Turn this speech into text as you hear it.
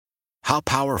How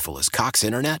powerful is Cox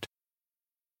Internet?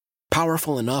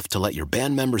 Powerful enough to let your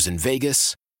band members in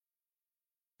Vegas,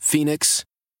 Phoenix,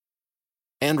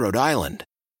 and Rhode Island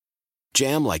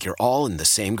jam like you're all in the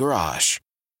same garage.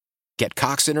 Get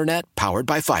Cox Internet powered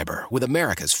by fiber with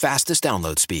America's fastest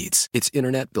download speeds. It's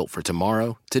internet built for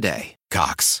tomorrow, today.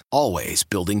 Cox, always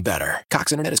building better.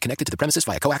 Cox Internet is connected to the premises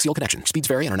via coaxial connection. Speeds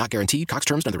vary and are not guaranteed. Cox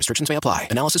terms and other restrictions may apply.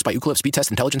 Analysis by Ookla Speed Test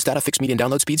Intelligence Data. Fixed median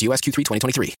download speeds. US Q3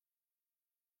 2023.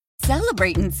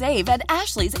 Celebrate and save at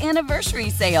Ashley's Anniversary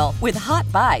Sale. With Hot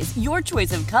Buys, your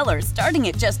choice of colors starting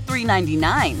at just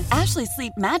 $3.99. Ashley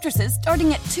Sleep mattresses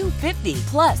starting at $2.50.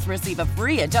 Plus, receive a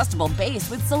free adjustable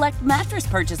base with select mattress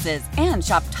purchases. And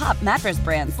shop top mattress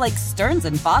brands like Stearns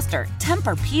 & Foster,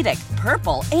 Tempur-Pedic,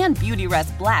 Purple, and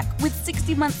Beautyrest Black with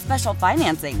 60-month special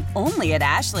financing. Only at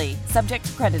Ashley. Subject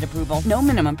to credit approval. No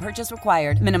minimum purchase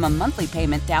required. Minimum monthly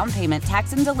payment, down payment,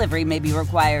 tax, and delivery may be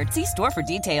required. See store for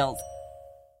details.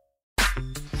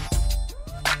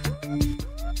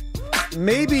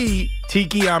 Maybe,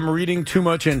 Tiki, I'm reading too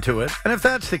much into it. And if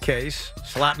that's the case,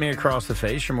 slap me across the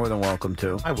face. You're more than welcome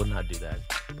to. I would not do that.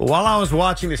 But while I was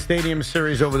watching the Stadium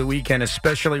Series over the weekend,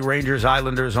 especially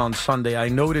Rangers-Islanders on Sunday, I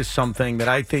noticed something that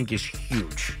I think is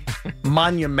huge.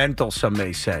 Monumental, some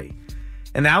may say.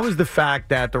 And that was the fact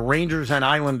that the Rangers and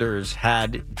Islanders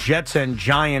had Jets and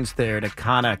Giants there to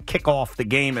kind of kick off the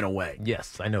game in a way.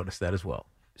 Yes, I noticed that as well.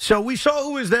 So we saw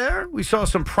who was there. We saw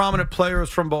some prominent players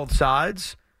from both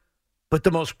sides. But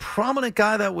the most prominent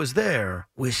guy that was there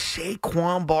was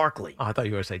Saquon Barkley. Oh, I thought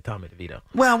you were going to say Tommy DeVito.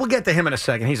 Well, we'll get to him in a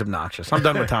second. He's obnoxious. I'm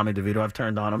done with Tommy DeVito. I've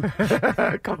turned on him.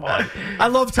 Come on. I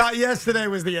love Tommy. Yesterday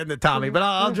was the end of Tommy, but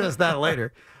I'll address that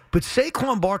later. But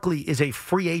Saquon Barkley is a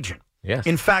free agent. Yes.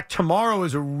 In fact, tomorrow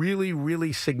is a really,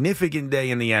 really significant day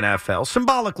in the NFL,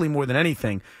 symbolically more than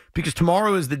anything, because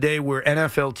tomorrow is the day where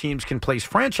NFL teams can place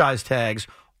franchise tags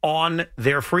on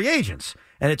their free agents.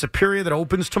 And it's a period that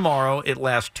opens tomorrow. It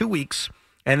lasts 2 weeks,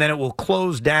 and then it will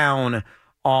close down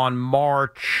on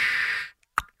March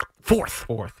 4th.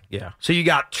 4th, yeah. So you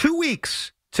got 2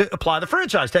 weeks to apply the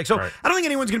franchise tag. So right. I don't think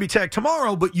anyone's going to be tagged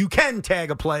tomorrow, but you can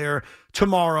tag a player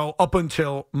tomorrow up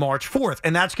until March 4th.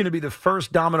 And that's going to be the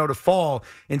first domino to fall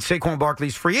in Saquon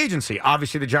Barkley's free agency.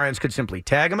 Obviously, the Giants could simply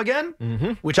tag him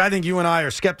again, which I think you and I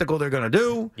are skeptical they're going to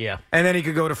do. Yeah. And then he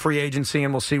could go to free agency,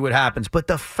 and we'll see what happens. But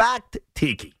the fact,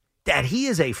 Tiki, that he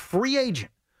is a free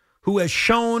agent who has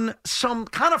shown some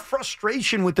kind of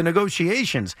frustration with the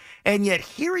negotiations, and yet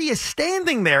here he is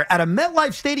standing there at a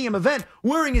MetLife Stadium event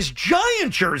wearing his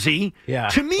Giant jersey,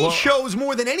 to me shows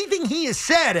more than anything he has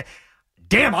said,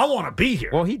 damn, I want to be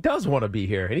here. Well, he does want to be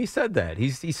here, and he said that.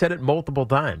 He said it multiple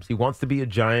times. He wants to be a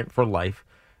Giant for life,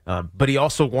 but he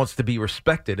also wants to be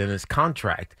respected in his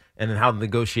contract and in how the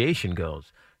negotiation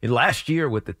goes. And last year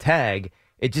with the tag,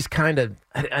 it just kind of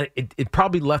it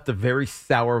probably left a very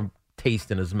sour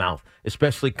taste in his mouth,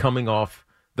 especially coming off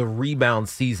the rebound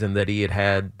season that he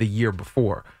had the year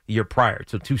before, the year prior,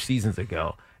 so 2 seasons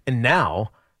ago. And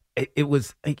now it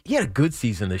was he had a good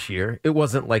season this year. It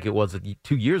wasn't like it was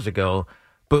 2 years ago.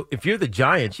 But if you're the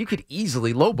Giants, you could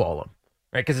easily lowball him,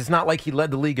 right? Because it's not like he led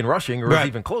the league in rushing or was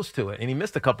even close to it, and he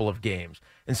missed a couple of games.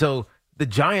 And so the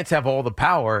Giants have all the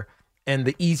power, and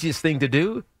the easiest thing to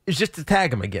do is just to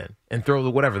tag him again and throw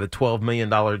the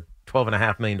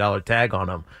 $12.5 million tag on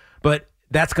him. But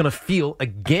that's going to feel,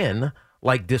 again,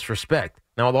 like disrespect.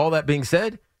 Now, with all that being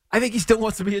said, I think he still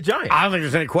wants to be a Giant. I don't think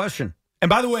there's any question. And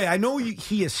by the way, I know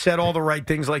he has said all the right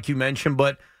things like you mentioned,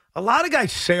 but a lot of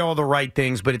guys say all the right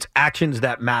things, but it's actions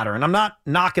that matter. And I'm not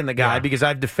knocking the guy because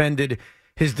I've defended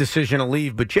his decision to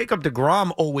leave. But Jacob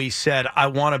deGrom always said, I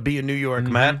want to be a New York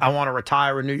Met. I want to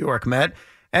retire a New York Met.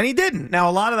 And he didn't. Now,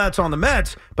 a lot of that's on the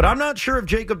Mets, but I'm not sure if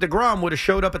Jacob deGrom would have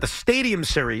showed up at the Stadium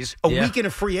Series a weekend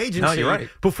of free agency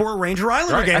before a Ranger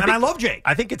Islander game. And I love Jake.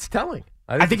 I think it's telling.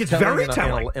 I think it's very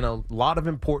telling. In a lot of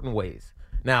important ways.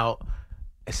 Now,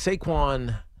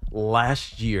 Saquon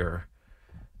last year,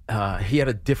 he had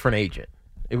a different agent.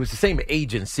 It was the same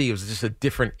agency. It was just a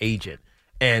different agent.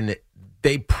 And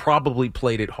they probably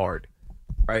played it hard,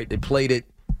 right? They played it,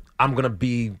 I'm going to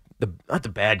be not the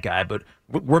bad guy, but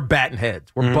we're batting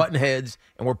heads. We're butting heads,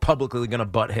 and we're publicly going to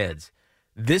butt heads.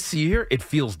 This year, it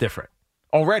feels different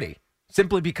already,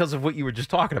 simply because of what you were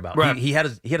just talking about. Right. He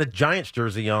had a Giants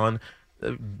jersey on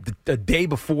the day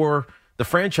before the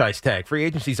franchise tag. Free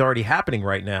agency is already happening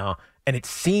right now, and it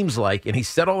seems like, and he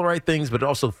said all the right things, but it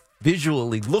also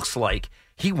visually looks like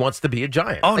he wants to be a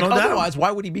Giant. Oh, no doubt. Otherwise,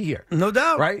 why would he be here? No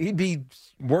doubt. Right? He'd be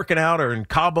working out or in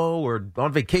Cabo or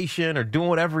on vacation or doing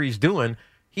whatever he's doing.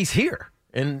 He's here.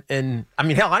 And I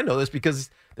mean, hell, I know this because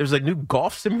there's a new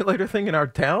golf simulator thing in our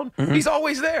town. He's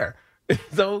always there.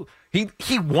 So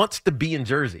he wants to be in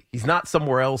Jersey. He's not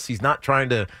somewhere else. He's not trying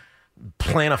to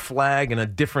plant a flag in a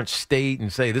different state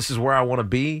and say, this is where I want to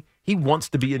be. He wants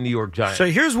to be a New York Giant. So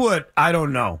here's what I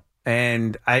don't know.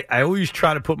 And I always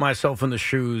try to put myself in the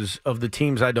shoes of the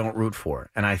teams I don't root for.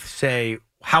 And I say,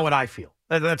 how would I feel?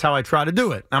 That's how I try to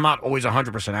do it. I'm not always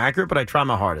 100% accurate, but I try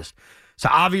my hardest. So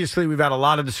obviously we've had a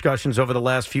lot of discussions over the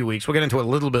last few weeks. We'll get into it a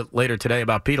little bit later today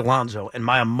about Pete Alonso and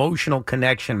my emotional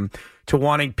connection to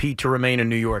wanting Pete to remain a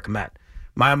New York Met.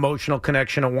 My emotional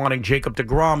connection to wanting Jacob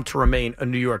deGrom to remain a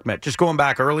New York Met. Just going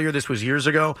back earlier, this was years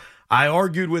ago, I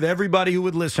argued with everybody who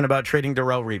would listen about trading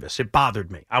Darrelle Revis. It bothered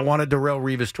me. I wanted Darrelle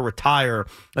Revis to retire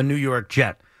a New York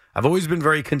Jet. I've always been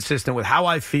very consistent with how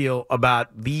I feel about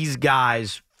these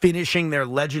guys finishing their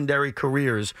legendary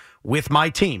careers with my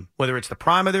team, whether it's the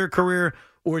prime of their career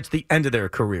or it's the end of their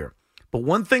career. But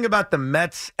one thing about the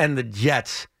Mets and the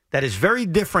Jets that is very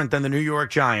different than the New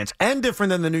York Giants and different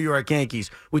than the New York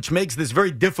Yankees, which makes this very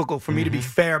difficult for me to be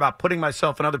fair about putting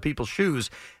myself in other people's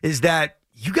shoes, is that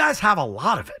you guys have a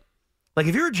lot of it. Like,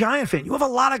 if you're a Giant fan, you have a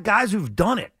lot of guys who've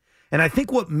done it. And I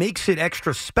think what makes it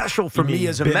extra special for me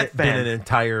as a Met fan. Been an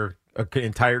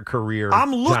entire career.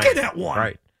 I'm looking Giant. at one.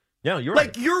 Right. Yeah, you're right.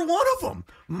 Like, you're one of them.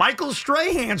 Michael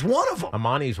Strahan's one of them.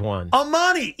 Amani's one.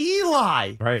 Amani,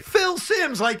 Eli, right. Phil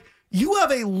Simms. Like, you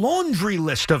have a laundry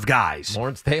list of guys.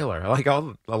 Lawrence Taylor,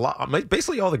 like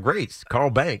basically all the greats. Carl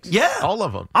Banks, yeah, all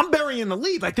of them. I'm burying the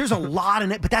lead. Like, there's a lot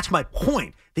in it, but that's my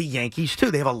point. The Yankees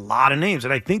too. They have a lot of names,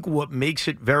 and I think what makes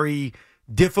it very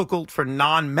difficult for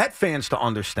non-Met fans to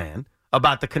understand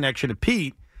about the connection to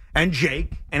Pete and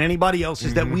Jake and anybody else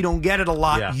is that we don't get it a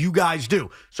lot. Yeah. You guys do.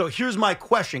 So here's my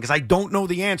question, because I don't know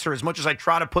the answer as much as I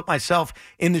try to put myself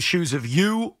in the shoes of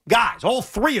you guys, all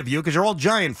three of you, because you're all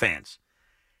Giant fans.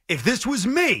 If this was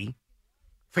me,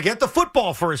 forget the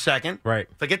football for a second. Right.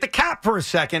 Forget the cap for a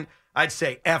second. I'd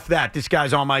say, F that. This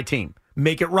guy's on my team.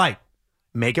 Make it right.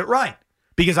 Make it right.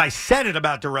 Because I said it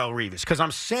about Darrelle Revis. Because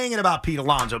I'm saying it about Pete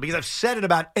Alonso. Because I've said it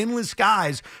about endless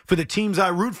guys for the teams I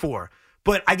root for.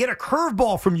 But I get a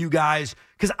curveball from you guys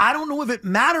because I don't know if it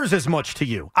matters as much to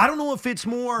you. I don't know if it's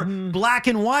more black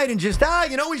and white and just,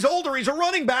 he's older. He's a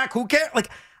running back. Who cares? Like,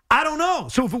 I don't know.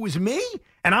 So if it was me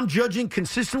and I'm judging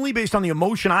consistently based on the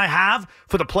emotion I have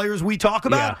for the players we talk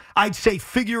about, I'd say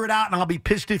figure it out and I'll be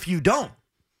pissed if you don't.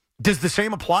 Does the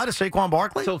same apply to Saquon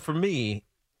Barkley? So for me,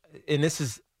 and this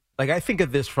is, like, I think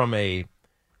of this from a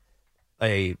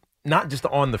not just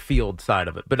on the field side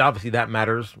of it, but obviously that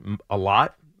matters a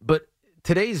lot. But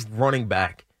today's running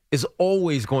back is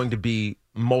always going to be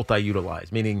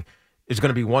multi-utilized, meaning there's going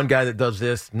to be one guy that does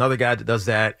this, another guy that does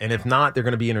that, and if not, they're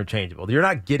going to be interchangeable. You're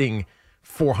not getting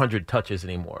 400 touches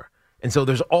anymore. And so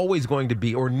there's always going to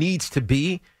be, or needs to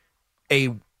be,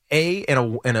 a and a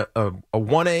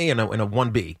 1A and a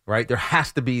 1B, right? There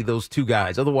has to be those two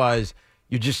guys. Otherwise,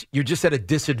 you're just at a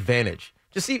disadvantage.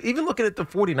 Just even looking at the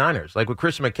 49ers, like with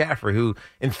Christian McCaffrey, who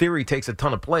in theory takes a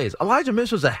ton of plays. Elijah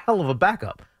Mitchell's a hell of a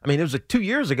backup. I mean, it was 2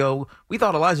 years ago, we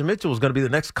thought Elijah Mitchell was going to be the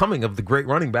next coming of the great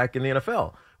running back in the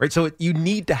NFL, right? So you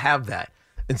need to have that.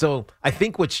 And so I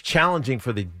think what's challenging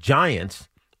for the Giants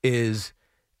is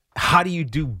how do you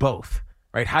do both,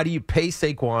 right? How do you pay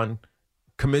Saquon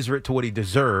commiserate to what he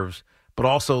deserves, but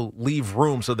also leave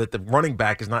room so that the running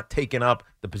back is not taking up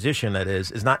the position that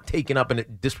is not taking up a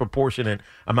disproportionate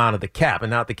amount of the cap. And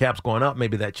now that the cap's going up,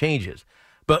 maybe that changes.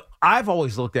 But I've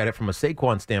always looked at it from a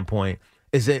Saquon standpoint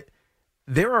is that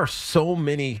there are so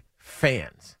many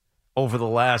fans over the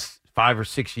last 5 or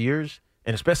 6 years,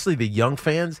 and especially the young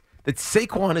fans, that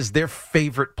Saquon is their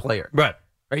favorite player. Right.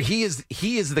 He is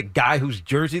the guy whose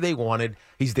jersey they wanted.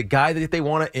 He's the guy that they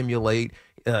want to emulate.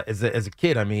 As a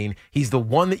kid, I mean, he's the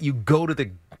one that you go to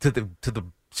the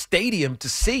stadium to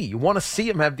see. You want to see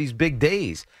him have these big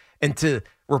days, and to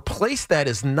replace that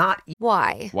is not.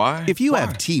 Why? If you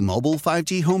have T-Mobile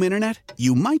 5G home internet,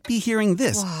 you might be hearing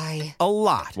this a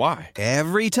lot. Why?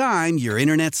 Every time your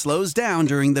internet slows down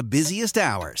during the busiest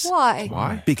hours.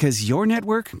 Why? Because your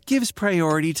network gives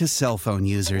priority to cell phone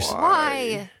users.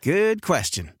 Why? Good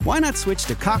question. Why not switch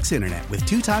to Cox Internet with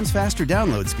 2 times faster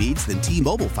download speeds than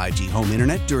T-Mobile 5G home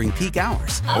internet during peak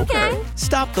hours? Okay.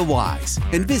 Stop the whys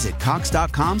and visit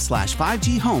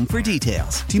cox.com/5G home for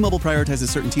details. T-Mobile prioritizes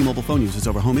certain T-Mobile phone users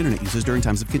over home internet users during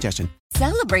times of congestion.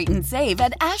 Celebrate and save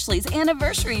at Ashley's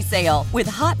Anniversary Sale. With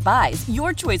Hot Buys,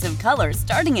 your choice of colors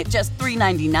starting at just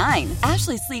 $3.99.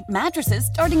 Ashley Sleep mattresses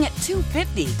starting at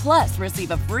 $2.50. Plus,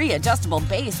 receive a free adjustable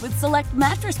base with select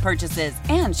mattress purchases.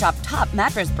 And shop top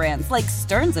mattress brands like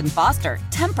Stearns & Foster,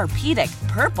 Tempur-Pedic,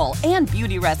 Purple, and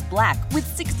Beautyrest Black with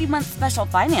 60-month special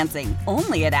financing.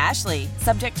 Only at Ashley.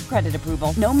 Subject to credit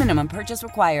approval. No minimum purchase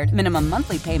required. Minimum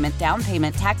monthly payment, down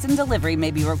payment, tax, and delivery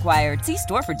may be required. See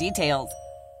store for details.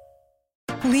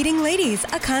 Leading Ladies,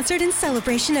 a concert in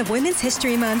celebration of Women's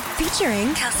History Month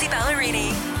featuring Kelsey Ballerini,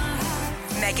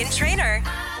 Meghan Trainor,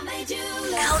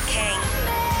 Elle King,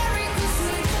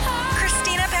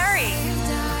 Christina Perri.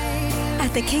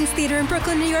 At the King's Theater in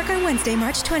Brooklyn, New York on Wednesday,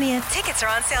 March 20th. Tickets are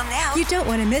on sale now. You don't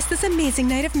want to miss this amazing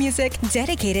night of music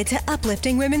dedicated to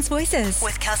uplifting women's voices.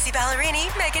 With Kelsey Ballerini,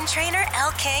 Meghan Trainor,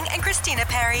 Elle King, and Christina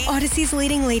Perri. Odyssey's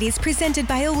Leading Ladies, presented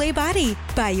by Olay Body.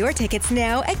 Buy your tickets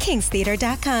now at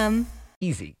kingstheater.com.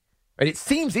 Easy. Right? It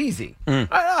seems easy.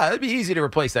 It'd be easy to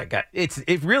replace that guy.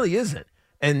 It really isn't.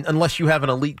 And unless you have an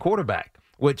elite quarterback,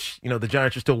 which, the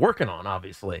Giants are still working on,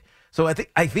 obviously. So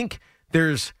I think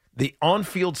there's the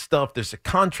on-field stuff, there's the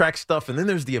contract stuff, and then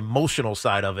there's the emotional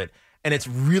side of it. And it's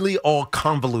really all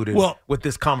convoluted with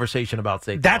this conversation about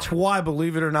Saquon. That's why,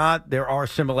 believe it or not, there are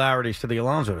similarities to the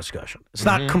Alonso discussion. It's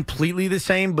not completely the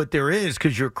same, but there is,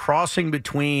 because you're crossing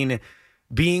between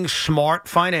being smart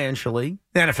financially.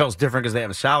 The NFL's different because they have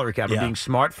a salary cap, but being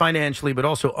smart financially, but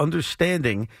also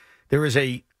understanding there is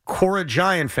a core of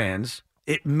Giant fans.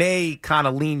 It may kind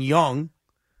of lean young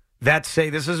that say,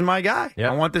 this is my guy.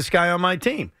 I want this guy on my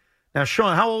team. Now,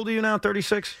 Sean, how old are you now?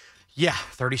 36? Yeah,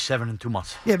 37 in 2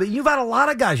 months. Yeah, but you've had a lot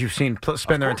of guys you've seen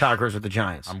spend their entire careers with the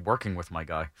Giants. I'm working with my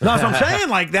guy. No, that's what I'm saying.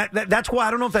 Like that's why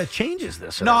I don't know if that changes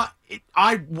this.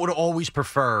 I would always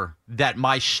prefer that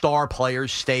my star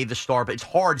players stay the star, but it's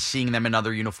hard seeing them in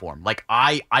another uniform. Like,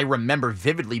 I remember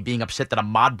vividly being upset that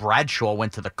Ahmad Bradshaw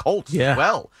went to the Colts as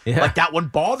well. Yeah. Like, that one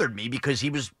bothered me because he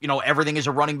was, everything is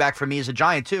a running back for me as a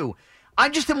Giant, too.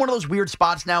 I'm just in one of those weird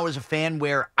spots now as a fan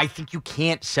where I think you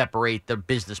can't separate the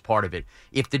business part of it.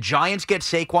 If the Giants get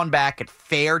Saquon back at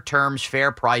fair terms,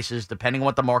 fair prices, depending on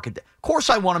what the market... Of course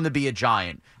I want him to be a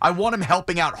Giant. I want him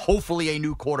helping out, hopefully, a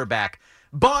new quarterback.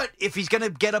 But if he's going to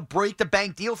get a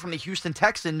break-the-bank deal from the Houston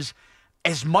Texans,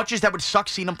 as much as that would suck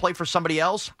seeing him play for somebody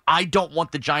else, I don't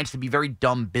want the Giants to be very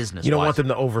dumb business-wise. You don't want them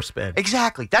to overspend.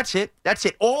 Exactly. That's it.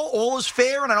 All is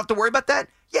fair, and I don't have to worry about that?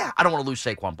 Yeah, I don't want to lose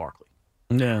Saquon Barkley.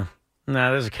 Yeah.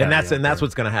 No, there's a caveat. And that's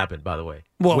what's going to happen, by the way.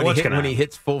 Well, when he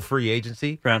hits full free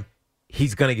agency,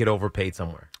 he's going to get overpaid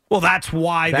somewhere. Well, that's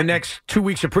why the next 2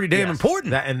 weeks are pretty damn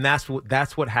important.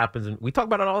 That's what happens. And we talk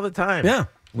about it all the time. Yeah.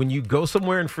 When you go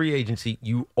somewhere in free agency,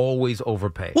 you always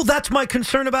overpay. Well, that's my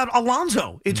concern about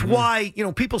Alonso. It's why,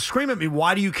 people scream at me,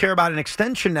 why do you care about an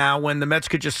extension now when the Mets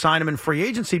could just sign him in free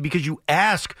agency? Because you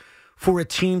ask for a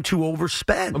team to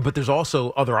overspend. But there's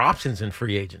also other options in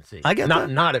free agency. I get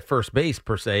that. Not at first base,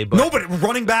 per se. But no, but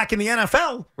running back in the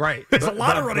NFL. Right. There's a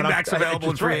lot of running backs available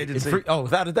in free agency.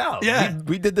 Without a doubt. Yeah.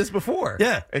 We did this before.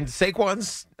 Yeah. And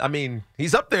Saquon's,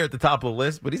 he's up there at the top of the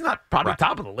list, but he's not probably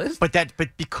top of the list.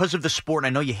 But because of the sport,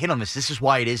 and I know you hit on this is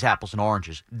why it is apples and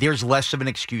oranges. There's less of an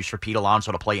excuse for Pete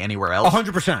Alonso to play anywhere else.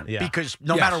 100%. Yeah. Because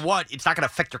no matter what, it's not going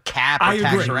to affect your cap or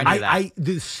tax or any of that.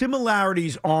 The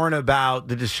similarities aren't about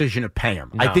the decision to pay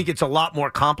him. No. I think it's a lot more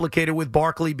complicated with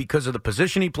Barkley because of the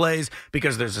position he plays,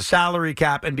 because there's a salary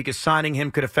cap, and because signing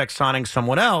him could affect signing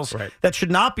someone else. Right. That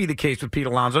should not be the case with Pete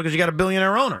Alonso because you got a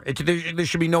billionaire owner. There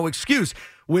should be no excuse.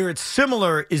 Where it's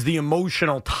similar is the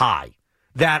emotional tie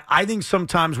that I think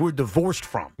sometimes we're divorced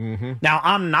from. Mm-hmm. Now,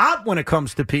 I'm not when it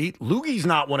comes to Pete. Loogie's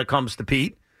not when it comes to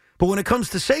Pete. But when it comes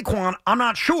to Saquon, I'm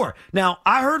not sure. Now,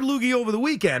 I heard Loogie over the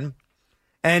weekend,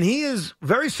 and he is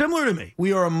very similar to me.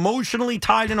 We are emotionally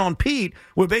tied in on Pete,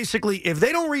 where basically, if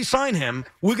they don't re-sign him,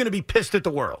 we're going to be pissed at the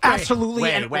world.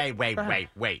 Absolutely.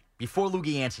 Wait. Before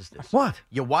Loogie answers this. What?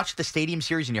 You watched the Stadium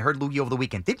Series and you heard Loogie over the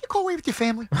weekend. Didn't you go away with your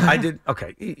family? I did.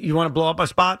 Okay. You want to blow up my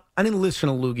spot? I didn't listen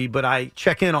to Loogie, but I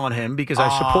check in on him because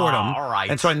I support him. All right.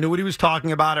 And so I knew what he was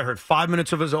talking about. I heard 5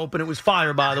 minutes of his open. It was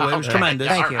fire, by the way. It was tremendous.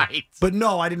 Thank you. Right. But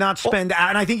no, I did not spend,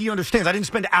 and I think he understands, I didn't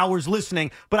spend hours listening,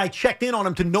 but I checked in on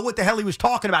him to know what the hell he was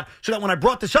talking about so that when I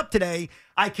brought this up today,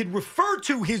 I could refer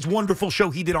to his wonderful show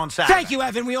he did on Saturday. Thank you,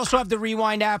 Evan. We also have the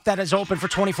Rewind app that is open for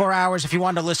 24 hours if you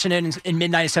wanted to listen in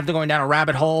midnight instead of going down a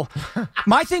rabbit hole.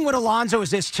 My thing with Alonso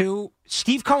is this, too.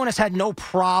 Steve Cohen has had no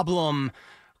problem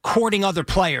courting other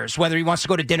players, whether he wants to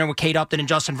go to dinner with Kate Upton and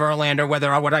Justin Verlander,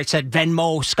 whether what I said,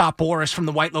 Venmo Scott Boras from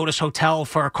the White Lotus Hotel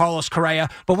for Carlos Correa.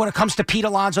 But when it comes to Pete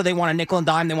Alonso, they want a nickel and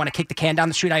dime. They want to kick the can down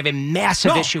the street. I have a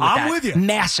massive issue with that. I'm with you.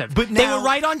 Massive. But they now, were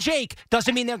right on Jake.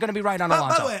 Doesn't mean they're going to be right on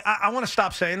Alonso. By the way, I want to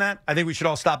stop saying that. I think we should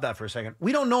all stop that for a second.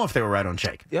 We don't know if they were right on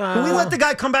Jake. Can we let the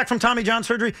guy come back from Tommy John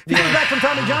surgery? He comes back from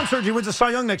Tommy John surgery, wins a Cy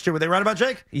Young next year. Were they right about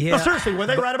Jake? Yeah. No, seriously, were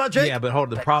they right about Jake? Yeah, but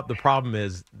hold on. The problem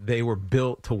is they were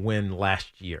built to win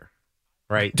last year.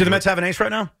 Right. Do the Mets have an ace right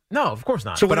now? No, of course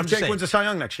not. So what if Jake wins a Cy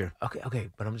Young next year? Okay,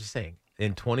 but I'm just saying,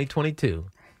 in 2022,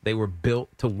 they were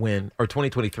built to win, or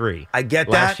 2023. I get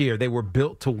that. Last year, they were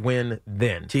built to win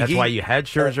then. Tiki? That's why you had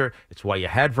Scherzer. It's why you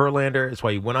had Verlander. It's why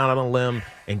you went out on a limb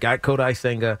and got Kodai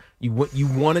Senga. You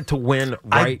wanted to win right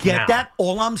now. I get that.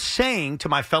 All I'm saying to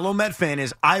my fellow Met fan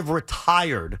is I've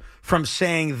retired from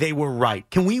saying they were right.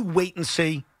 Can we wait and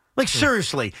see? Like,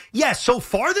 seriously. Yes, so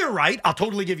far they're right. I'll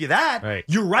totally give you that. Right.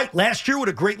 You're right. Last year would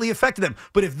have greatly affected them.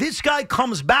 But if this guy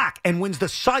comes back and wins the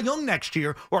Cy Young next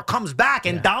year or comes back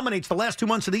and dominates the last 2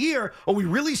 months of the year, are we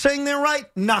really saying they're right?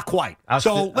 Not quite.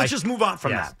 Let's just move on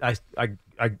from that.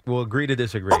 I will agree to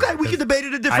disagree. Okay, we can debate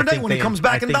it a different day when he comes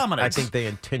back and dominates. I think they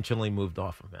intentionally moved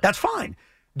off of him. That's fine.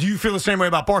 Do you feel the same way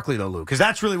about Barkley, though, Lou? Because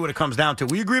that's really what it comes down to.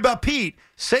 We agree about Pete.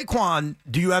 Saquon,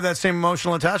 do you have that same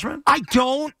emotional attachment? I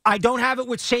don't have it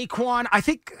with Saquon. I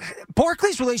think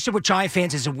Barkley's relationship with Giant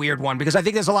fans is a weird one because I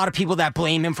think there's a lot of people that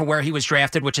blame him for where he was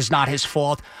drafted, which is not his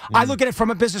fault. I look at it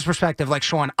from a business perspective, like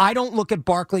Sean. I don't look at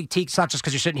Barkley, Tiki, it's not just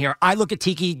because you're sitting here. I look at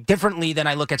Tiki differently than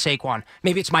I look at Saquon.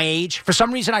 Maybe it's my age. For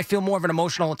some reason, I feel more of an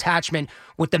emotional attachment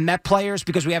with the Met players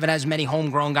because we haven't had as many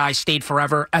homegrown guys stayed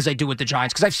forever as I do with the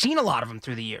Giants because I've seen a lot of them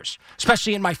through the years,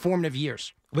 especially in my formative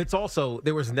years. But it's also,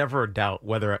 there was never a doubt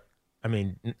whether,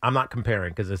 I'm not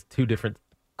comparing because it's two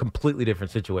completely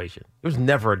different situations. There was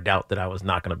never a doubt that I was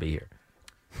not going to be here.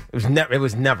 It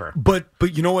was never. But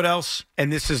you know what else?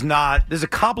 And this is a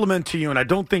compliment to you, and I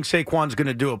don't think Saquon's going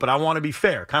to do it, but I want to be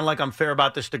fair. Kind of like I'm fair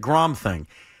about this DeGrom thing.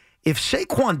 If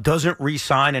Saquon doesn't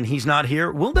re-sign and he's not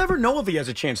here, we'll never know if he has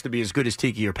a chance to be as good as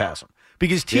Tiki or pass him.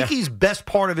 Because Tiki's best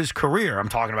part of his career, I'm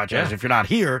talking about Jazz, if you're not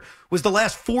here, was the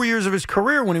last 4 years of his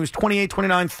career when he was 28,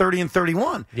 29, 30, and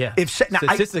 31. Yeah.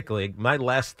 Statistically, my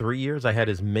last 3 years, I had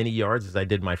as many yards as I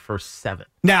did my first 7.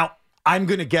 Now, I'm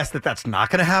going to guess that that's not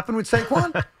going to happen with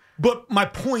Saquon. But my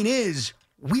point is,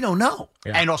 we don't know.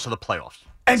 Yeah. And also the playoffs.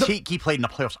 And he played in the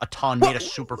playoffs a ton, made a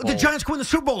Super Bowl. The Giants could win the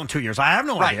Super Bowl in 2 years. I have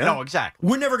no idea. No, exactly.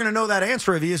 We're never going to know that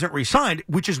answer if he isn't re-signed,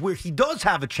 which is where he does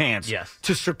have a chance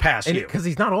to surpass you. Because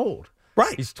he's not old.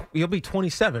 Right. He'll be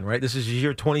 27, right? This is his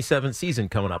year 27 season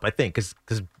coming up, I think, because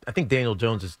I think Daniel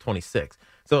Jones is 26.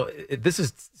 So this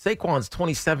is Saquon's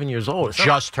 27 years old.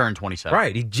 Just turned 27.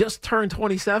 Right. He just turned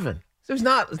 27. So it's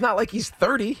not like he's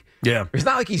 30. Yeah. It's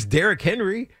not like he's Derrick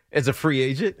Henry as a free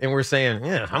agent, and we're saying,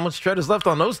 how much tread is left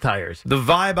on those tires? The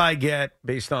vibe I get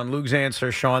based on Luke's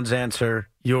answer, Sean's answer,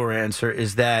 your answer,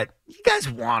 is that you guys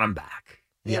want him back.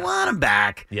 You want him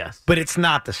back. Yes. But it's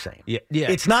not the same. Yeah.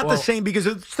 It's not the same because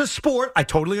it's the sport. I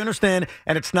totally understand.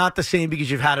 And it's not the same because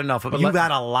you've had enough of it. You've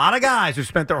had a lot of guys who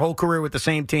spent their whole career with the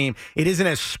same team. It isn't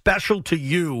as special to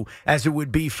you as it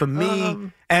would be for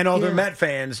me and other Met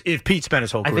fans if Pete spent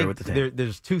his whole career with the team.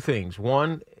 There's two things.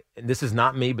 One, and this is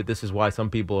not me, but this is why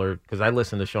some people are, because I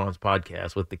listen to Sean's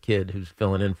podcast with the kid who's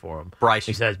filling in for him. Bryce.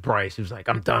 He says, who's like,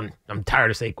 I'm done. I'm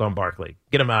tired of Saquon Barkley.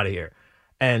 Get him out of here.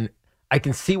 And I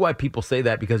can see why people say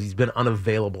that because he's been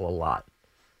unavailable a lot.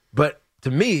 But to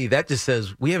me, that just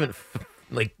says we haven't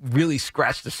really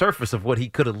scratched the surface of what he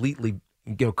could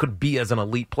could be as an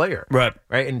elite player. Right.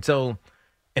 And so,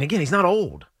 and again, he's not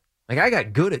old. Like, I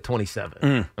got good at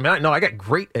 27. I got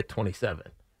great at 27.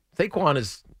 Saquon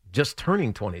is just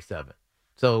turning 27.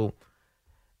 So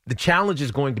the challenge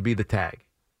is going to be the tag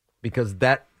because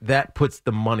that puts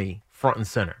the money front and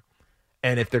center.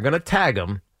 And if they're going to tag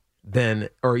him, then,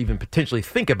 or even potentially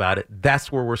think about it,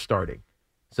 that's where we're starting.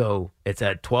 So it's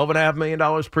at $12.5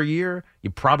 million per year. You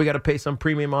probably got to pay some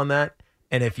premium on that.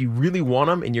 And if you really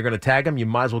want him and you're going to tag him, you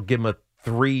might as well give him a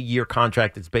 3-year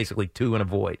contract that's basically 2 and a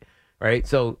void, right?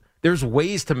 So there's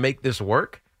ways to make this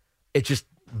work. It's just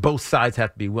both sides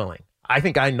have to be willing. I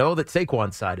think I know that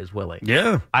Saquon's side is willing.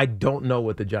 Yeah. I don't know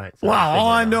what the Giants side is. Wow, all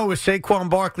I know is Saquon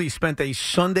Barkley spent a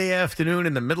Sunday afternoon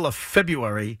in the middle of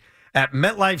February at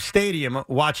MetLife Stadium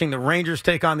watching the Rangers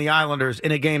take on the Islanders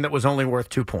in a game that was only worth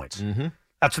 2 points. Mm-hmm.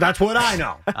 That's what I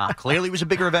know. Clearly it was a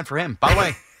bigger event for him. By the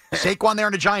way, Saquon there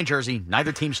in a Giant jersey,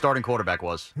 neither team's starting quarterback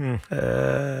was.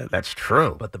 That's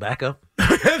true. But the backup?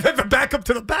 The backup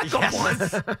to the backup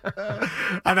was.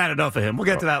 I've had enough of him. We'll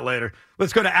get to that later.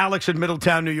 Let's go to Alex in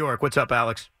Middletown, New York. What's up,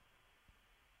 Alex?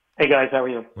 Hey, guys. How are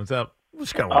you? What's up?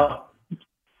 What's going on?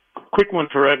 quick one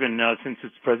for Evan, since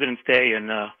it's President's Day and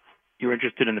you're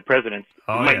interested in the presidents.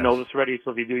 You might know this already,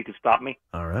 so if you do, you can stop me.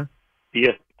 All right.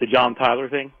 The John Tyler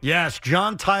thing? Yes,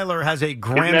 John Tyler has a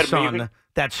grandson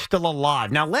that's still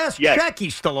alive. Now, check,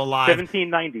 he's still alive.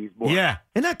 1790s, boy. Yeah.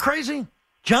 Isn't that crazy?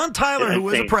 John Tyler, who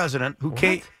was a president, who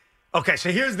came... Okay,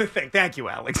 so here's the thing. Thank you,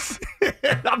 Alex.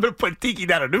 I'm going to put Tiki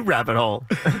down a new rabbit hole.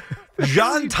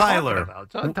 John Tyler...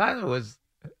 John Tyler was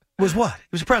what? He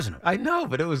was president. I know,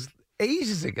 but it was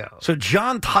ages ago. So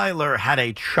John Tyler had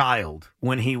a child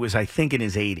when he was, I think, in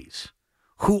his 80s,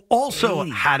 who also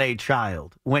had a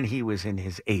child when he was in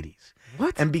his 80s.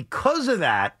 What? And because of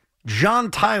that,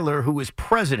 John Tyler, who was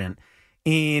president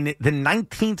in the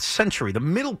 19th century, the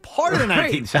middle part of the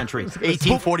 19th century.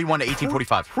 1841 to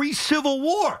 1845. Pre-Civil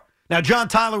War. Now, John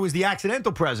Tyler was the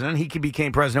accidental president. He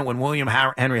became president when William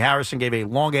Henry Harrison gave a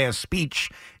long-ass speech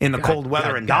in the cold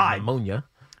weather and died. Pneumonia.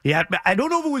 I don't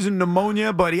know if it was a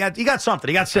pneumonia, but he got something.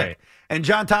 He got sick. Right. And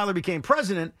John Tyler became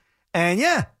president. And,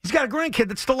 he's got a grandkid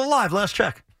that's still alive. Last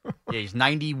check. Yeah, he's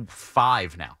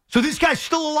 95 now. So this guy's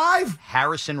still alive?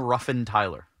 Harrison Ruffin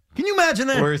Tyler. Can you imagine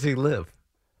that? Where does he live?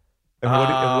 And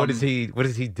what does he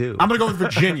do? I'm going to go with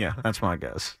Virginia. That's my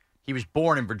guess. He was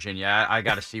born in Virginia. I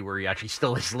got to see where he actually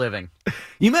still is living.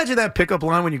 You imagine that pickup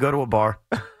line when you go to a bar?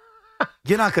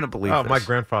 You're not going to believe this. My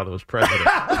grandfather was president.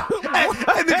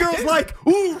 and the girl's like,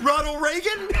 ooh, Ronald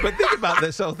Reagan? But think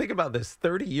about this.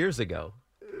 30 years ago.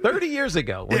 30 years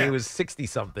ago when he was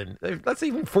 60-something. That's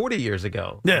even 40 years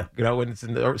ago. Yeah. When it's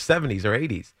in the 70s or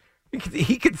 80s.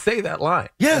 He could say that line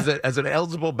as an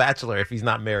eligible bachelor if he's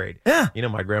not married. Yeah.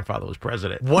 My grandfather was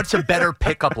president. What's a better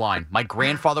pickup line? My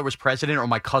grandfather was president or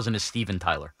my cousin is Steven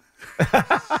Tyler?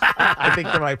 I think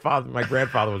that my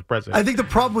grandfather was president. I think the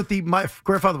problem with my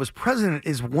grandfather was president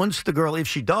is once the girl, if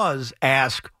she does,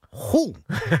 ask who.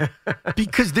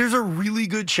 Because there's a really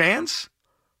good chance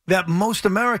that most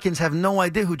Americans have no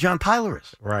idea who John Tyler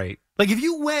is. Right. Like if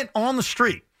you went on the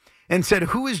street and said,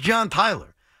 who is John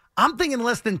Tyler? I'm thinking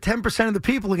less than 10% of the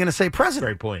people are going to say president.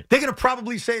 Great point. They're going to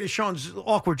probably say to Sean's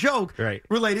awkward joke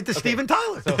related to Steven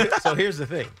Tyler. So here's the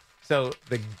thing. So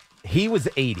he was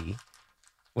 80.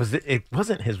 It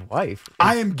wasn't his wife.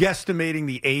 I am guesstimating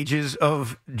the ages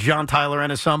of John Tyler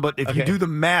and his son, but if you do the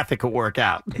math, it could work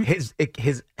out. His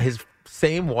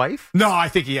same wife? No, I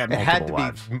think he had multiple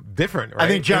wives. It had to be different, right? I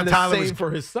think John Tyler was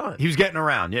for his son. He was getting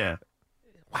around, yeah.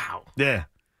 Wow. Yeah.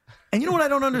 And you know what I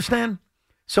don't understand?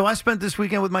 So I spent this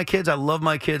weekend with my kids. I love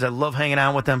my kids. I love hanging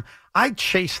out with them. I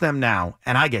chase them now,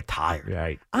 and I get tired.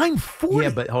 Right. I'm 40.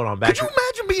 Yeah, but hold on. Could you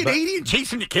imagine being 80 and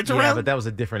chasing your kids around? Yeah, but that was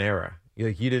a different era.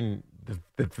 You didn't.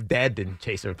 The dad didn't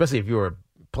chase her, especially if you were a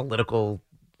political,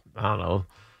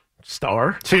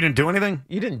 star. So you didn't do anything?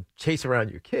 You didn't chase around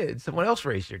your kids. Someone else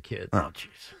raised your kids. Oh,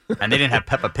 jeez. And they didn't have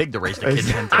Peppa Pig to raise their kids.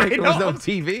 There was no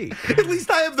TV. At least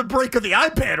I have the break of the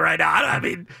iPad right now. I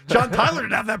mean, John Tyler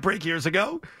didn't have that break years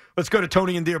ago. Let's go to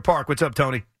Tony in Deer Park. What's up,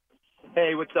 Tony?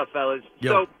 Hey, what's up, fellas?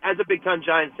 Yo. So, as a big-time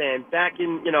Giants fan, back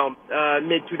in,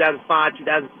 mid-2005,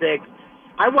 2006,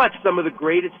 I watched some of the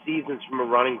greatest seasons from a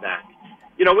running back.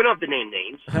 We don't have to name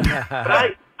names. But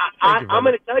I'm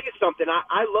going to tell you something.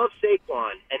 I love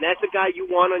Saquon, and that's a guy you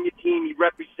want on your team. He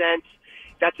represents.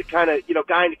 That's a kind of,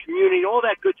 guy in the community, all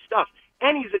that good stuff.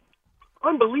 And he's an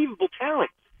unbelievable talent.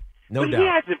 No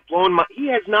doubt. He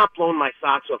has not blown my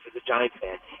socks off as a Giants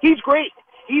fan. He's great.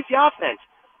 He's the offense.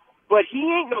 But he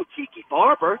ain't no Tiki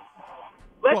Barber.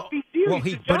 Let's be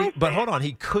serious. But hold on,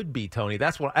 he could be, Tony.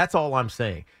 That's all I'm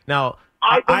saying. Now,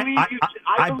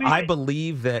 I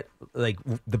believe that like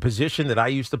the position that I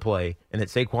used to play and that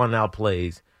Saquon now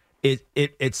plays, it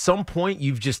at some point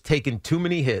you've just taken too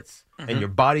many hits and your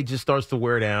body just starts to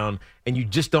wear down and you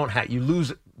just don't you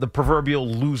lose the proverbial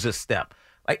lose a step.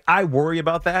 Like I worry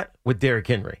about that with Derrick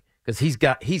Henry because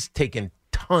he's taken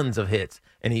tons of hits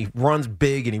and he runs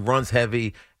big and he runs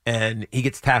heavy and he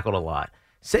gets tackled a lot.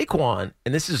 Saquon,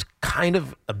 and this is kind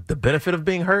of the benefit of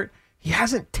being hurt, he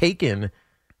hasn't taken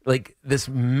like this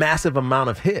massive amount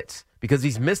of hits because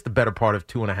he's missed the better part of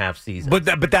 2.5 seasons. But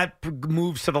that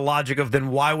moves to the logic of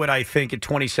then why would I think at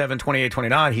 27, 28,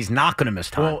 29 he's not going to miss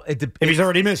time? Well, if he's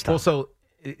already missed time. Well, so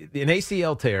an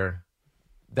ACL tear,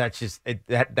 that's just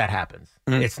that happens.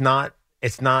 It's not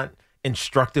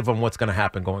instructive on what's going to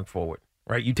happen going forward,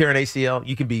 right? You tear an ACL,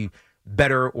 you can be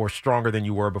better or stronger than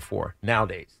you were before.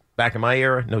 Nowadays, back in my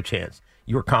era, no chance.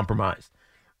 You were compromised.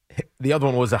 The other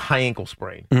one was a high ankle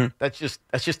sprain. That's just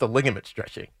a ligament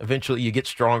stretching. Eventually, you get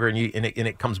stronger and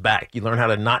it comes back. You learn how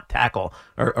to not tackle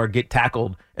or get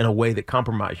tackled in a way that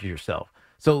compromises yourself.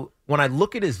 So when I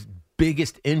look at his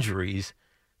biggest injuries,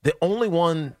 the only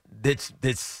one that's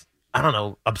I don't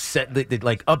know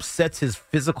upsets his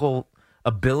physical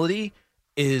ability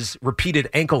is repeated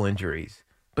ankle injuries.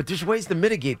 But there's ways to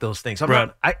mitigate those things.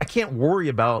 I can't worry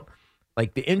about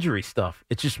like the injury stuff.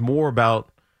 It's just more about,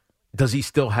 does he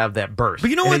still have that burst? But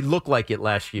you know what? He looked like it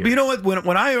last year. But you know what?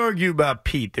 When I argue about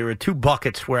Pete, there are two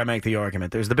buckets where I make the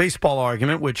argument. There's the baseball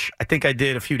argument, which I think I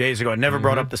did a few days ago. I never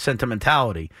brought up the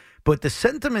sentimentality. But the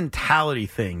sentimentality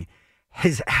thing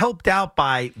has helped out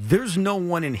by there's no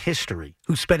one in history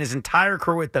who spent his entire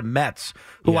career at the Mets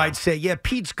who I'd say, yeah,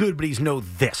 Pete's good, but he's no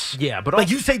this. Yeah, but like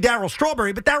you say Darryl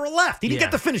Strawberry, but Darryl left. He didn't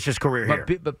get to finish his career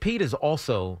here. But Pete is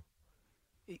also,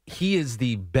 he is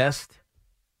the best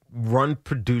run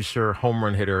producer, home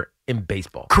run hitter in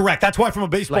baseball. Correct. That's why from a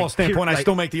baseball standpoint, I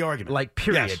still make the argument. Like,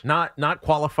 period. Yes. Not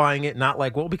qualifying it, not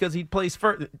like, well, because he plays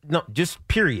first. No, just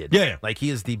period. Yeah. Like, he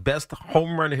is the best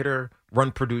home run hitter,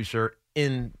 run producer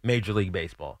in Major League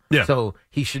Baseball. Yeah. So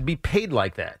he should be paid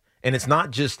like that. And it's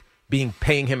not just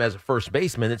paying him as a first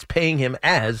baseman, it's paying him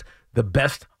as the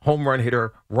best home run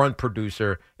hitter, run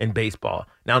producer in baseball.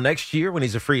 Now, next year when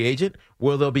he's a free agent,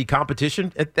 will there be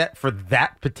competition at that for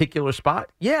that particular spot?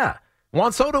 Yeah.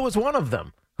 Juan Soto is one of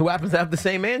them who happens to have the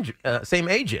same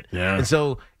agent. Yeah. And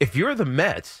so if you're the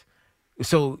Mets,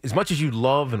 so as much as you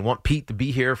love and want Pete to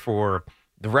be here for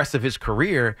the rest of his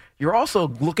career, you're also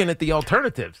looking at the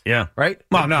alternatives. Yeah. Right?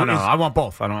 Well, no. I want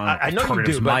both. I know you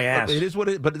do, my ass. It is what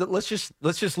it is. But let's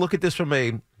just look at this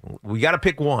from we got to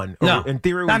pick one. No. In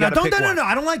theory, we got to pick one. No,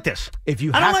 I don't like this. If you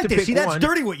I don't have like to this. pick See, that's one,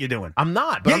 dirty what you're doing. I'm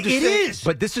not. But Yeah, I'm just it saying, is.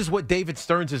 But this is what David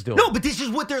Stearns is doing. No, but this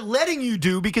is what they're letting you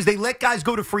do because they let guys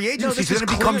go to free agency, so then it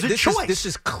becomes a choice. This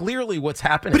is clearly what's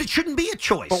happening. But it shouldn't be a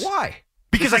choice. But why?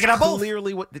 Because I can have both.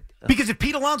 Clearly because if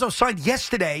Pete Alonso signed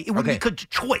yesterday, it wouldn't be a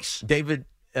choice. David...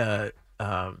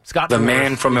 Scott, the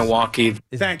man from Milwaukee.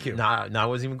 Thank you. No, I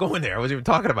wasn't even going there. I wasn't even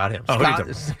talking about him. Oh, I'm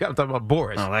talking about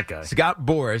Boris. Oh, that guy. Scott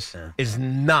Boris is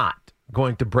not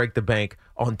going to break the bank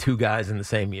on two guys in the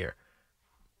same year.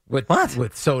 With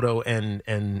Soto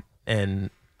and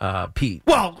Pete.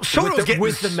 Well, Soto's getting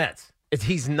with the Mets.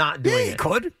 He's not doing it. He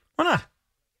could. Why not?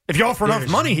 If you offer enough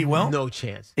money, he will. No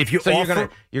chance. If you offer,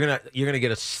 you're gonna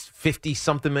get a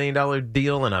 $50-something million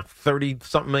deal and a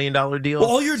 $30-something million deal. Well,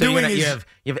 all you're doing is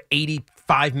you have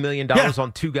 $85 million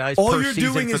on two guys. All per you're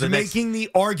season doing for is the making the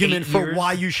argument for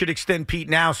why you should extend Pete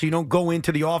now, so you don't go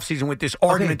into the offseason with this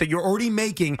argument that you're already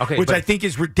making, which I think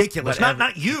is ridiculous.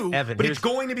 Not you, Evan, but it's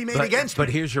going to be made against you. But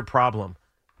here's your problem: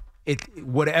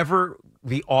 whatever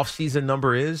the offseason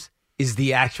number is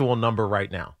the actual number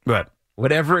right now. Right.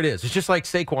 Whatever it is. It's just like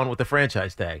Saquon with the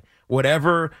franchise tag.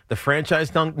 Whatever the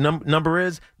franchise number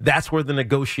is, that's where the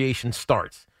negotiation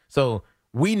starts. So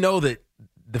we know that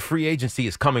the free agency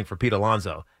is coming for Pete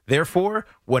Alonso. Therefore,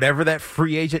 whatever that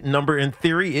free agent number in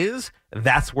theory is,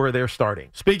 that's where they're starting.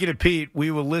 Speaking of Pete,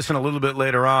 we will listen a little bit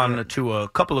later on to a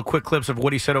couple of quick clips of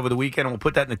what he said over the weekend, and we'll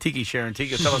put that in the Tiki share, and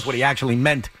Tiki will tell us what he actually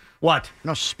meant. What?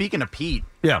 No, speaking of Pete.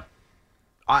 Yeah.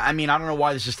 I mean, I don't know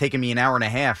why this is taking me an hour and a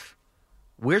half.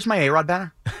 Where's my A-Rod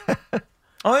banner?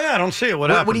 Oh, yeah, I don't see it. What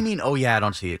happened? What do you mean, oh, yeah, I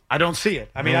don't see it? I don't see it.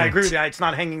 I mean, I agree with you. It's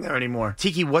not hanging there anymore.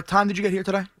 Tiki, what time did you get here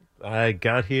today? I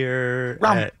got here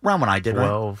around when I did,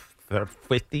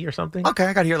 12:50 or something. Okay,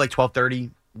 I got here like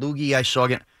 12:30. Loogie, I saw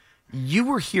again. You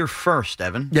were here first,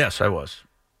 Evan. Yes, I was.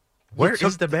 Where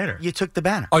is the banner? You took the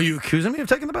banner. Are you accusing me of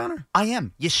taking the banner? I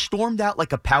am. You stormed out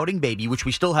like a pouting baby, which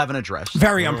we still haven't addressed.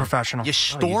 Very unprofessional. You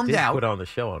stormed you did out. Quit on the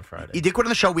show on Friday. You did quit on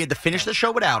the show. We had to finish the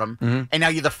show without him. Mm-hmm. And now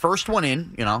you're the first one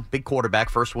in, big quarterback,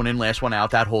 first one in, last one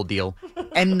out, that whole deal.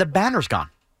 And the banner's gone.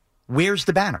 Where's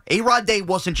the banner? A-Rod Day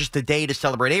wasn't just a day to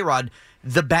celebrate A-Rod.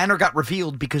 The banner got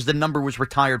revealed because the number was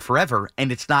retired forever, and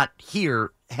it's not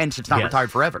here, hence it's not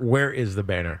retired forever. Where is the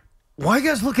banner? Why are you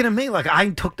guys looking at me like I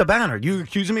took the banner? You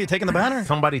accusing me of taking the banner?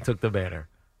 Somebody took the banner.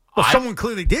 Well, someone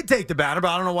clearly did take the banner, but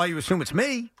I don't know why you assume it's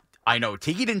me. I know.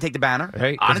 Tiki didn't take the banner.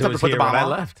 Right, I didn't have to put the bomb I on.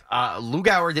 left.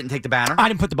 Lugauer didn't take the banner. I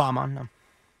didn't put the bomb on, no.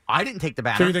 I didn't take the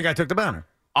banner. So you think I took the banner?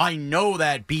 I know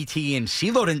that BT and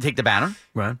CeeLo didn't take the banner.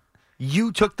 Right.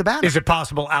 You took the banner. Is it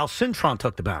possible Al Cintron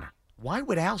took the banner? Why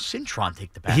would Al Cintron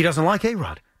take the banner? He doesn't like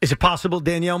A-Rod. Is it possible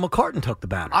Danielle McCartan took the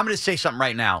banner? I'm going to say something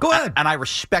right now. Go ahead. And I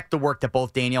respect the work that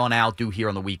both Danielle and Al do here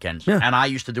on the weekends. Yeah. And I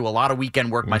used to do a lot of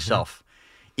weekend work myself.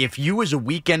 If you as a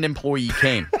weekend employee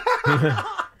came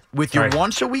with your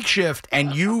once-a-week shift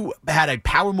and you had a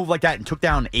power move like that and took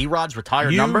down A-Rod's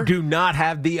retired number. You do not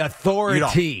have the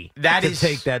authority to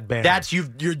take that banner.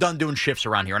 You're done doing shifts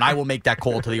around here, and I will make that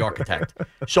call to the architect.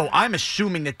 So I'm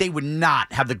assuming that they would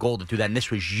not have the goal to do that, and this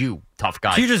was you, tough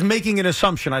guy. So you're just making an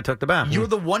assumption I took the banner. You're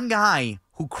the one guy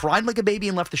who cried like a baby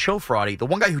and left the show Friday. The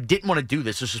one guy who didn't want to do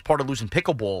this. This is part of losing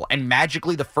pickleball, and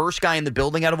magically the first guy in the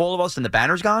building out of all of us, and the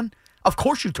banner's gone. Of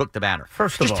course you took the banner.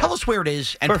 First of all, just tell us where it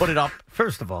is and put it up.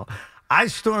 First of all, I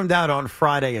stormed out on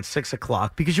Friday at 6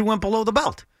 o'clock because you went below the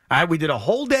belt. All right, we did a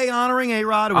whole day honoring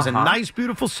A-Rod. It was a nice,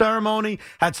 beautiful ceremony.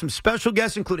 Had some special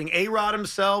guests, including A-Rod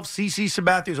himself, CeCe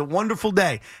Sabathia. It was a wonderful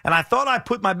day. And I thought I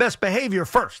put my best behavior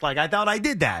first. Like, I thought I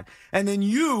did that. And then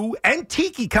you and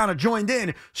Tiki kind of joined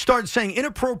in, started saying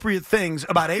inappropriate things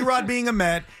about A-Rod being a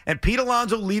Met and Pete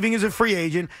Alonso leaving as a free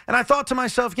agent. And I thought to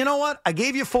myself, you know what? I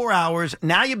gave you 4 hours.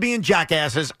 Now you're being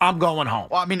jackasses. I'm going home.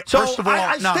 Well, I mean, so first of all,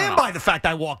 I stand by the fact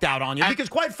I walked out on you because,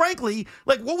 quite frankly,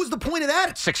 like, what was the point of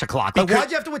that at 6 o'clock? Like,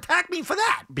 why'd you have to attack me for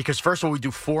that? Because first of all, we do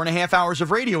 4.5 hours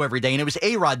of radio every day, and it was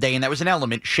A-Rod day, and that was an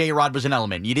element. Shea-Rod was an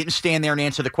element. You didn't stand there and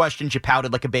answer the questions. You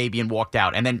pouted like a baby and walked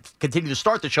out, and then continued to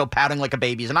start the show pouting like a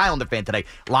baby as an Islander fan today.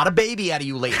 A lot of baby out of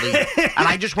you lately, and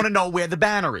I just want to know where the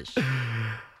banner is.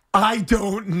 I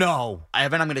don't know.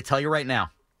 Evan, I'm going to tell you right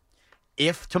now.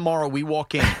 If tomorrow we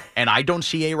walk in and I don't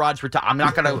see A-Rod's retire, I'm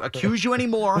not going to accuse you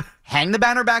anymore. Hang the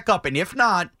banner back up, and if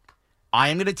not, I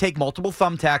am going to take multiple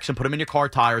thumbtacks and put them in your car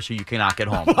tire so you cannot get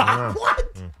home.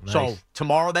 What? Nice. So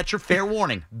tomorrow, that's your fair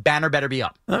warning. Banner better be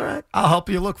up. All right. I'll help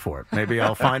you look for it. Maybe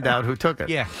I'll find out who took it.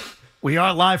 Yeah. We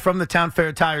are live from the Town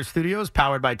Fair Tire Studios,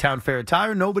 powered by Town Fair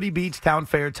Tire. Nobody beats Town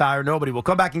Fair Tire. Nobody. We'll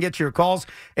come back and get your calls,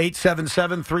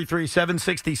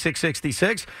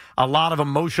 877-337-6666. A lot of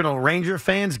emotional Ranger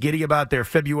fans giddy about their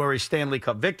February Stanley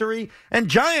Cup victory, and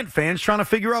Giant fans trying to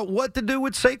figure out what to do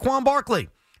with Saquon Barkley.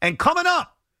 And coming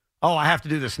up, I have to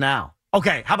do this now.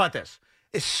 Okay, how about this?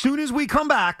 As soon as we come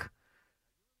back,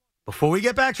 before we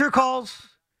get back to your calls,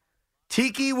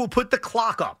 Tiki will put the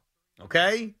clock up,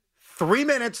 okay? 3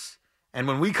 minutes. And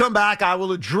when we come back, I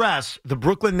will address the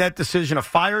Brooklyn Net decision to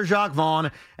fire Jacques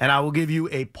Vaughn, and I will give you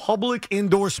a public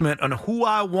endorsement on who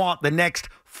I want the next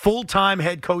full-time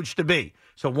head coach to be.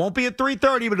 So it won't be at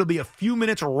 3:30, but it'll be a few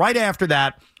minutes right after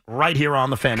that, right here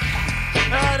on The Fan.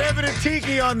 All right, Evan and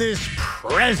Tiki on this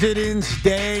President's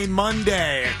Day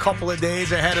Monday, a couple of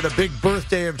days ahead of the big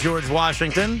birthday of George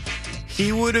Washington.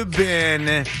 He would have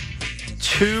been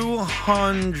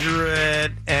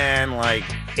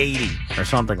 280 or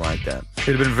something like that.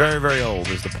 He'd have been very, very old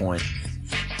is the point.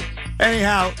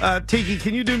 Anyhow, Tiki,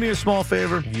 can you do me a small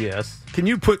favor? Yes. Can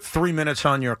you put 3 minutes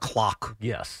on your clock?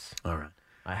 Yes. All right.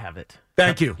 I have it.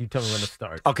 Thank you. You tell me when to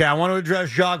start. Okay, I want to address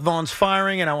Jacques Vaughn's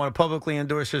firing, and I want to publicly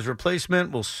endorse his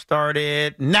replacement. We'll start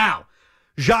it now.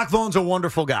 Jacques Vaughn's a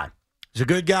wonderful guy. He's a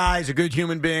good guy. He's a good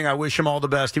human being. I wish him all the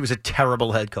best. He was a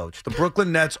terrible head coach. The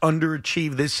Brooklyn Nets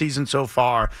underachieved this season so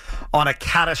far on a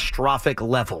catastrophic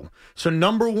level. So,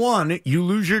 number one, you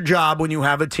lose your job when you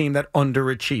have a team that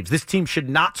underachieves. This team should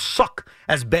not suck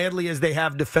as badly as they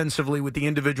have defensively with the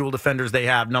individual defenders they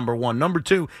have, number one. Number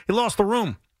two, he lost the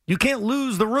room. You can't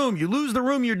lose the room. You lose the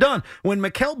room, you're done. When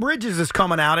Mikal Bridges is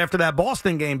coming out after that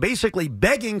Boston game, basically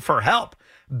begging for help,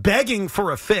 begging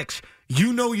for a fix,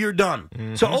 you know you're done.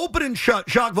 Mm-hmm. So open and shut,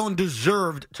 Jacques Vaughn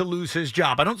deserved to lose his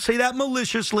job. I don't say that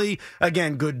maliciously.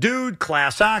 Again, good dude,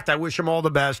 class act. I wish him all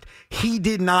the best. He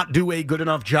did not do a good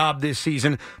enough job this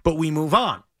season, but we move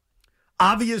on.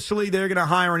 Obviously, they're going to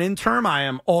hire an interim. I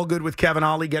am all good with Kevin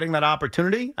Ollie getting that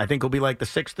opportunity. I think he'll be like the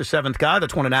 6th or 7th guy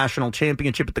that's won a national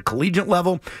championship at the collegiate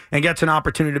level and gets an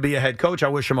opportunity to be a head coach. I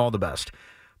wish him all the best.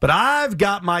 But I've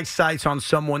got my sights on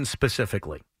someone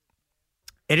specifically.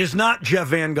 It is not Jeff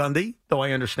Van Gundy, though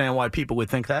I understand why people would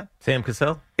think that. Sam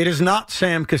Cassell? It is not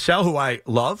Sam Cassell, who I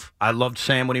love. I loved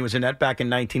Sam when he was in net back in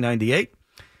 1998.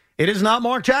 It is not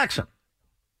Mark Jackson.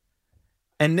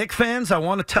 And Knick fans, I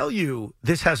want to tell you,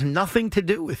 this has nothing to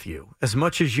do with you, as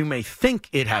much as you may think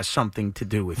it has something to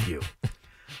do with you.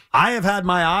 I have had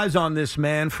my eyes on this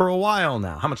man for a while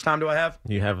now. How much time do I have?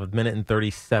 You have 1 minute and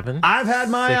 37. I've had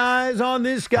my eyes on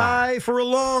this guy for a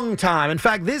long time. In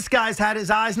fact, this guy's had his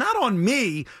eyes not on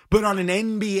me, but on an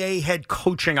NBA head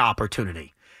coaching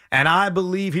opportunity. And I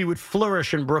believe he would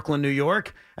flourish in Brooklyn, New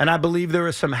York. And I believe there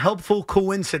are some helpful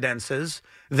coincidences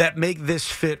that make this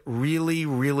fit really,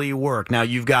 really work. Now,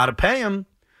 you've got to pay him,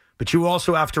 but you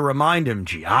also have to remind him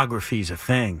geography's a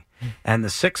thing. And the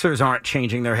Sixers aren't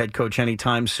changing their head coach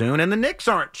anytime soon, and the Knicks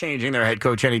aren't changing their head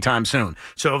coach anytime soon.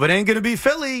 So if it ain't going to be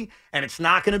Philly and it's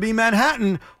not going to be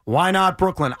Manhattan, why not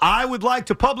Brooklyn? I would like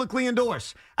to publicly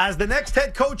endorse as the next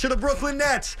head coach of the Brooklyn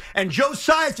Nets. And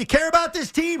Josiah, if you care about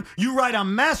this team, you write a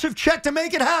massive check to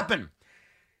make it happen.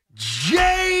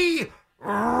 Jay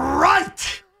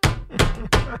Wright.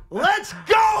 Let's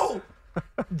go.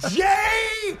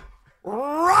 Jay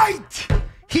Wright.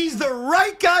 He's the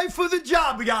right guy for the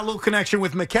job. We got a little connection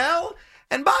with Mikal.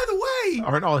 And by the way,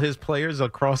 aren't all his players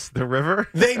across the river?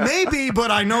 They may be,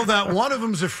 but I know that one of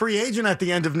them's a free agent at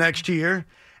the end of next year.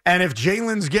 And if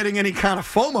Jalen's getting any kind of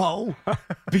FOMO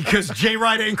because Jay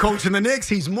Wright ain't coaching the Knicks,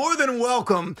 he's more than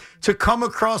welcome to come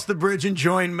across the bridge and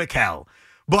join Mikel.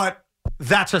 But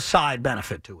that's a side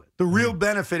benefit to it. The real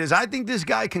benefit is I think this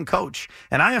guy can coach.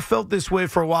 And I have felt this way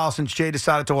for a while since Jay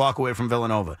decided to walk away from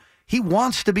Villanova. He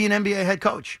wants to be an NBA head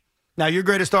coach. Now, your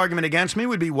greatest argument against me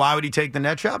would be, why would he take the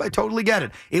net job? I totally get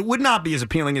it. It would not be as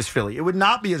appealing as Philly. It would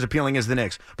not be as appealing as the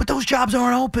Knicks. But those jobs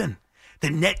aren't open. The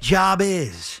net job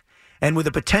is. And with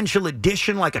a potential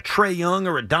addition like a Trae Young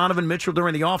or a Donovan Mitchell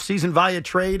during the offseason via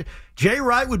trade, Jay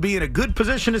Wright would be in a good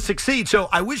position to succeed. So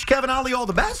I wish Kevin Ollie all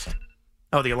the best.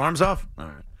 Oh, the alarm's off? All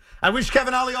right. I wish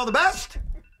Kevin Ollie all the best,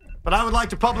 but I would like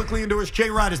to publicly endorse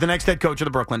Jay Wright as the next head coach of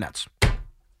the Brooklyn Nets.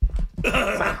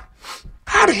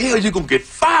 How the hell are you going to get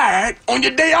fired on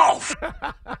your day off?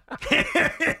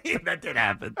 That did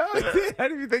happen. How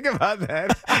did you think about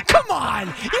that? Come on.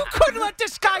 You couldn't let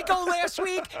this guy go last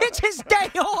week. It's his day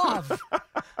off.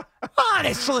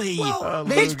 Honestly.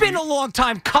 It's been a long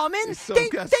time coming. They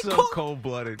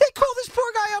cold-blooded. They called this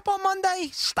poor guy up on Monday.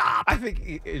 Stop. I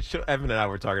think Evan and I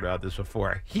were talking about this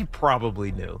before. He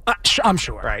probably knew. I'm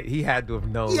sure. Right. He had to have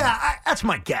known. Yeah, that's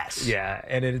my guess. Yeah,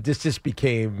 and it just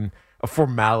became a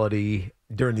formality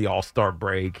during the All-Star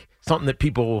break, something that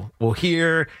people will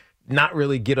hear, not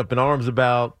really get up in arms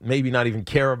about, maybe not even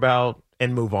care about,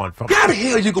 and move on from it. How the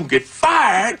hell are you going to get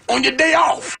fired on your day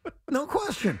off? No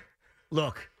question.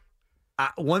 Look,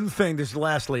 one thing, this is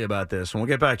lastly about this, and we'll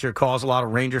get back to your calls. A lot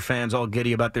of Ranger fans all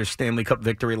giddy about their Stanley Cup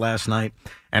victory last night,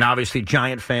 and obviously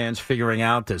Giant fans figuring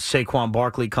out, does Saquon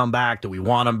Barkley come back? Do we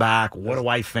want him back? What do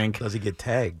I think? Does he get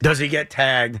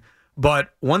tagged? But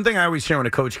one thing I always hear when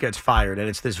a coach gets fired, and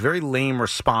it's this very lame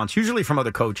response, usually from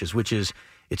other coaches, which is,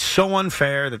 it's so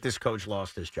unfair that this coach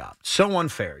lost his job. So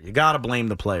unfair. You got to blame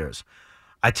the players.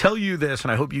 I tell you this,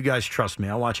 and I hope you guys trust me.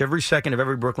 I watch every second of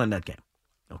every Brooklyn Net game,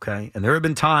 okay? And there have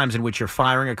been times in which you're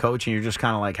firing a coach and you're just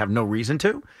kind of like have no reason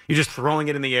to. You're just throwing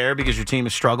it in the air because your team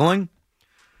is struggling.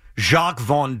 Jacques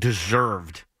Vaughn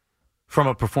deserved, from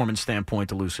a performance standpoint,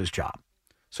 to lose his job.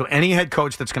 So any head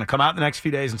coach that's going to come out in the next few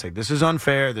days and say, this is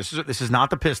unfair, this is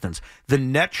not the Pistons, the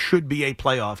Nets should be a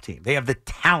playoff team. They have the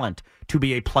talent to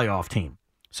be a playoff team.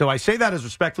 So I say that as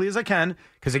respectfully as I can,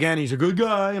 because, again, he's a good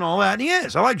guy and all that, and he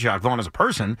is. I like Jacques Vaughn as a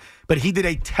person, but he did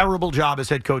a terrible job as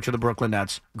head coach of the Brooklyn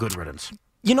Nets. Good riddance.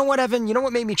 You know what, Evan? You know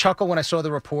what made me chuckle when I saw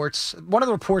the reports? One of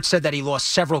the reports said that he lost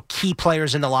several key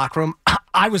players in the locker room.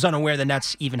 I was unaware the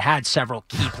Nets even had several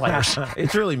key players.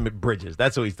 It's really Bridges.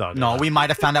 That's what he's talking about. No, we might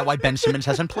have found out why Ben Simmons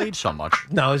hasn't played so much.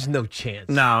 No, there's no chance.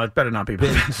 No, it better not be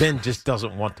Ben just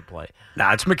doesn't want to play.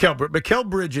 Nah, it's Mikal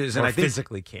Bridges. And or I think,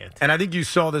 physically can't. And I think you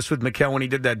saw this with Mikal when he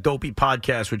did that dopey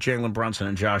podcast with Jalen Brunson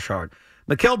and Josh Hart.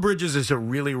 Mikal Bridges is a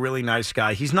really, really nice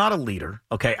guy. He's not a leader,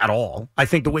 okay, at all. I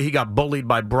think the way he got bullied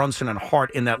by Brunson and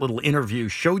Hart in that little interview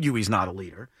showed you he's not a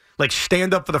leader. Like,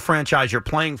 stand up for the franchise you're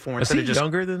playing for. Is he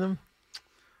younger than them?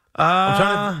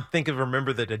 I'm trying to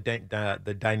remember the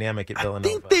dynamic at Villanova.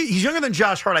 I think he's younger than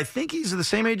Josh Hart. I think he's the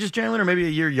same age as Jalen, or maybe a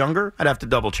year younger. I'd have to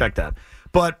double check that.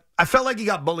 But I felt like he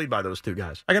got bullied by those two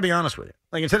guys. I got to be honest with you.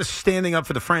 Like, instead of standing up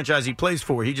for the franchise he plays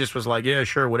for, he just was like, yeah,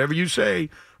 sure, whatever you say,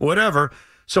 whatever.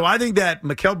 So I think that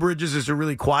Mikal Bridges is a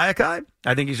really quiet guy.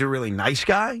 I think he's a really nice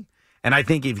guy. And I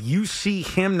think if you see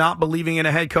him not believing in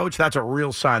a head coach, that's a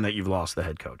real sign that you've lost the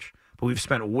head coach. But we've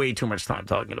spent way too much time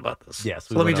talking about this. Yes.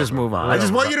 So let me just move on. I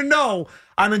just want you to know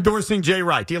I'm endorsing Jay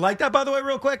Wright. Do you like that, by the way,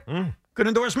 real quick? Good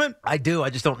endorsement? I do. I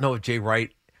just don't know if Jay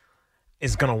Wright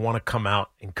is going to want to come out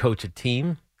and coach a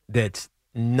team that's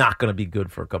not going to be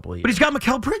good for a couple of years. But he's got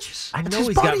Mikal Bridges. I know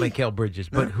he's got Mikal Bridges,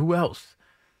 but who else?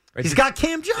 Right? He's got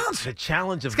Cam Johnson. The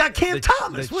challenge of he's got Cam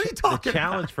Thomas. What are you talking about? The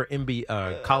challenge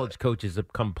for college coaches to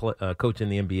come coach in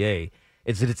the NBA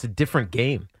is that it's a different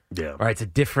game. Yeah. Right. It's a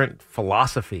different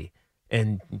philosophy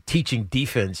and teaching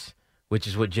defense, which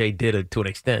is what Jay did to an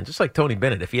extent. Just like Tony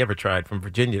Bennett, if he ever tried from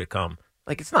Virginia to come,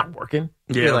 like, it's not working.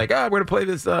 Yeah. You're like, we're going to play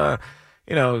this,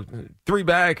 3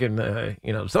 back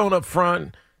and zone up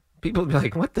front. People would be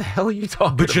like, what the hell are you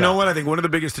talking about? But you know what? I think one of the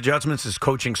biggest adjustments is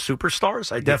coaching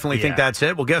superstars. I definitely think that's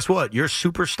it. Well, guess what? Your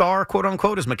superstar, quote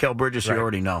unquote, is Mikal Bridges. Right. You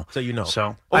already know. So you know.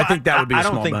 So I think that would be a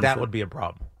small benefit. I don't think that would be a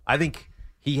problem. I think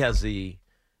he has the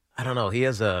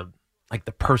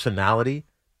personality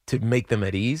to make them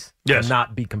at ease and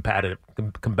not be combative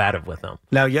with them.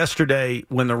 Now, yesterday,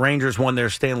 when the Rangers won their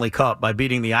Stanley Cup by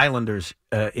beating the Islanders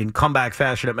in comeback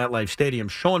fashion at MetLife Stadium,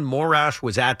 Sean Morash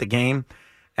was at the game.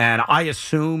 And I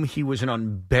assume he was an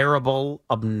unbearable,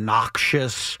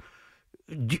 obnoxious,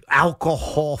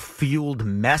 alcohol-fueled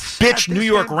mess. Bitch, New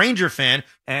York Ranger fan.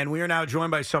 And we are now joined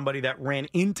by somebody that ran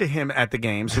into him at the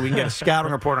game, so we can get a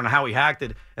scouting report on how he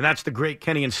acted. And that's the great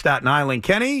Kenny in Staten Island.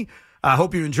 Kenny, I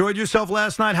hope you enjoyed yourself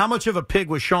last night. How much of a pig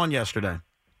was Sean yesterday?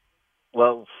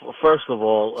 Well, first of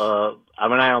all,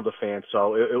 I'm an Islander fan,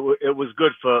 so it was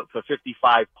good for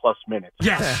 55-plus minutes.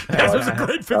 Yes, that was a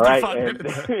great 55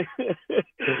 minutes.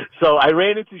 So I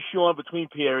ran into Sean between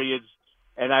periods,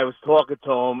 and I was talking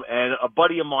to him, and a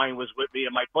buddy of mine was with me,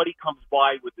 and my buddy comes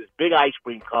by with this big ice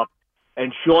cream cup,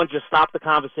 and Sean just stopped the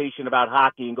conversation about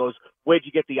hockey and goes, "Where'd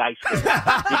you get the ice cream?"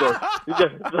 He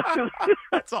goes,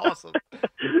 That's awesome.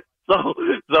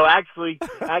 So actually,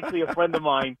 a friend of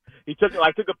mine,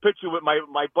 I took a picture with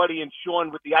my buddy and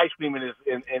Sean with the ice cream in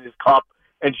his cup,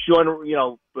 and Sean,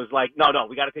 was like, no,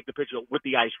 we got to take the picture with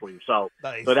the ice cream. So,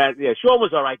 nice. Sean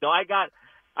was all right though. I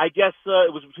guess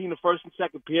it was between the first and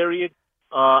second period.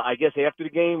 I guess after the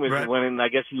game was when I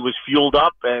guess he was fueled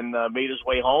up and made his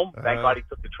way home. Thank God he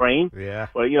took the train. Yeah.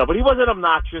 But but he wasn't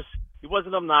obnoxious.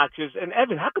 And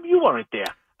Evan, how come you weren't there?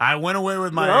 I went away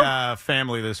with my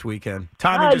family this weekend.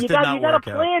 Tommy just did not work out. You got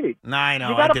to plan it. No, I know.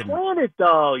 You got to plan it,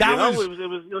 though.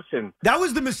 Listen. That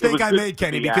was the mistake I made,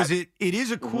 Kenny, because it is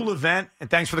a cool event.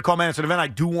 And thanks for the call, man. It's an event I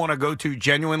do want to go to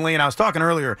genuinely. And I was talking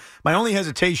earlier, my only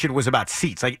hesitation was about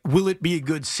seats. Like, will it be a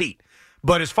good seat?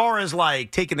 But as far as,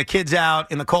 like, taking the kids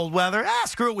out in the cold weather,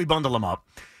 screw it, we bundle them up.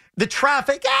 The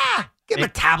traffic, give them a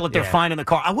tablet they're fine in the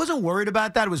car. I wasn't worried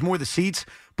about that. It was more the seats.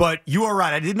 But you are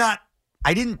right.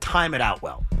 I didn't time it out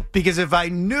well, because if I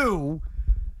knew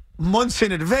months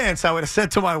in advance, I would have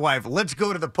said to my wife, let's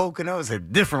go to the Poconos a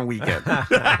different weekend. But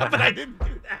I didn't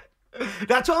do that.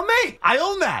 That's on me. I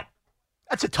own that.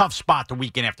 That's a tough spot the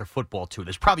weekend after football, too.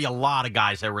 There's probably a lot of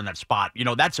guys that were in that spot.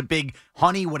 That's a big,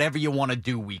 honey, whatever you want to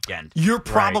do weekend. You're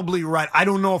probably right. I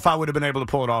don't know if I would have been able to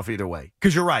pull it off either way,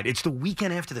 because you're right. It's the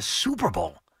weekend after the Super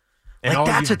Bowl. And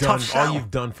that's a tough sell. All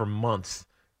you've done for months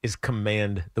is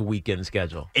command the weekend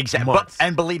schedule. Exactly.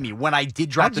 And believe me, when I did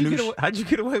drop the news... How'd you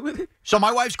get away with it? So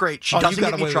my wife's great. She doesn't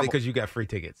get me in trouble. Because you got free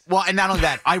tickets. Well, and not only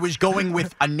that, I was going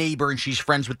with a neighbor, and she's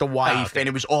friends with the wife, and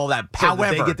it was all that. So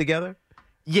However, did they get together?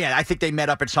 Yeah, I think they met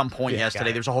up at some point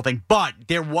yesterday. There was a whole thing. But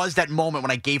there was that moment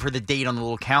when I gave her the date on the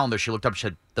little calendar. She looked up and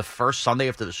said, the first Sunday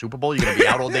after the Super Bowl, you're going to be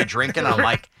out all day drinking? And I'm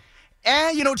like...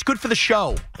 it's good for the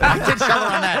show. I did sell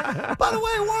her on that. By the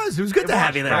way, it was good to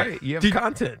have you there. Right. You have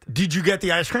content. Did you get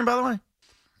the ice cream, by the way?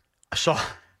 So,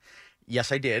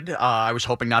 yes, I did. I was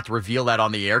hoping not to reveal that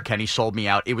on the air. Kenny sold me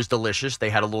out. It was delicious. They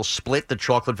had a little split, the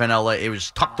chocolate vanilla. It was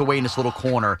tucked away in this little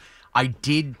corner. I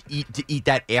did eat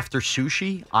that after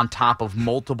sushi on top of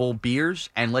multiple beers,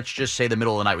 and let's just say the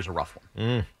middle of the night was a rough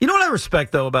one. You know what I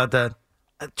respect, though, about that?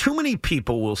 Too many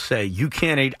people will say you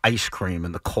can't eat ice cream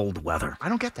in the cold weather. I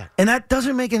don't get that. And that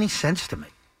doesn't make any sense to me.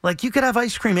 Like, you could have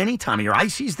ice cream any time of year.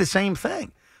 Icy's the same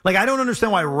thing. Like, I don't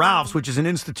understand why Ralph's, which is an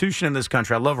institution in this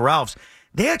country, I love Ralph's,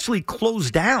 they actually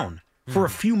closed down for a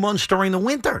few months during the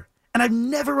winter. And I've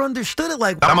never understood it.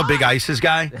 Like, I'm a big ices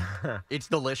guy. It's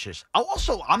delicious.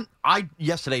 Also,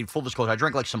 yesterday, full disclosure, I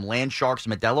drank like some Land Sharks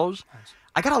Modelo's.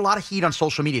 I got a lot of heat on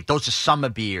social media. Those are summer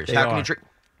beers. How can you drink?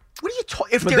 What are you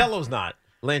talking? Modelo's not.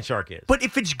 Land Shark is. But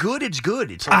if it's good, it's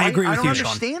good. I agree with you, I don't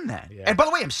understand that. Yeah. And by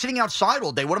the way, I'm sitting outside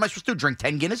all day. What am I supposed to do? Drink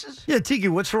 10 Guinnesses? Yeah, Tiki,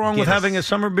 what's wrong with having a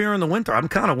summer beer in the winter? I'm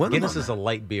kind of with Guinness is a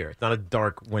light beer. It's not a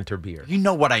dark winter beer. You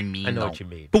know what I mean. I know what you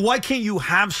mean. But why can't you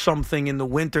have something in the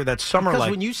winter that's summer-like?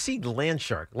 Because when you see Land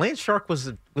Shark was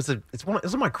on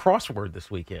my crossword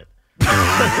this weekend.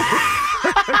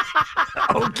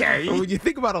 Okay. When you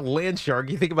think about a land shark,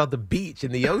 you think about the beach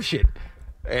and the ocean,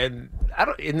 and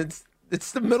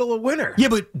it's the middle of winter. Yeah,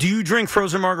 but do you drink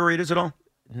frozen margaritas at all?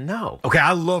 No. Okay,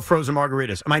 I love frozen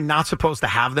margaritas. Am I not supposed to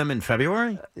have them in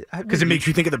February? Because it makes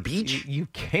you think of the beach? You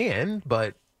can,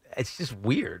 but it's just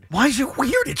weird. Why is it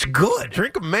weird? It's good.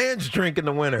 Drink a man's drink in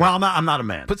the winter. Well, I'm not a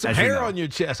man. Put some hair on your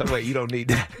chest. Oh, wait, you don't need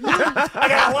that. I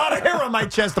got a lot of hair on my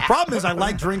chest. The problem is I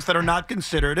like drinks that are not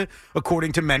considered,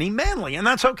 according to many, manly, and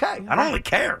that's okay. I don't really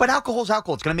care. But alcohol's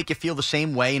alcohol. It's going to make you feel the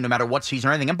same way no matter what season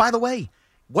or anything. And by the way,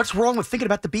 what's wrong with thinking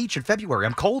about the beach in February?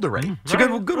 I'm cold already. It's a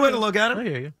good way to look at it. I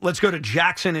hear you. Let's go to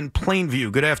Jackson in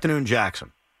Plainview. Good afternoon,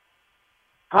 Jackson.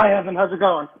 Hi, Evan. How's it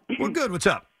going? We're good. What's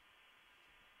up?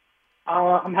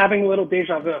 I'm having a little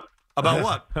deja vu. About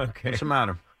what? Okay. What's the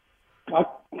matter? A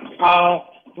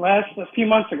few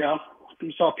months ago,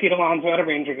 you saw Pete Alonso at a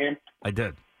Ranger game. I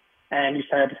did. And you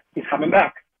said, he's coming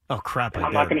back. Oh, crap,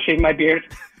 I'm not going to shave my beard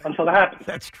until that happens.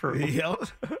 That's true. Yep.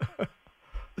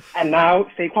 And now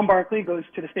Saquon Barkley goes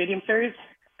to the Stadium Series,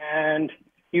 and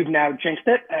you've now jinxed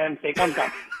it, and Saquon's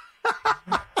gone.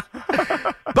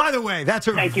 By the way, that's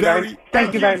a Thank you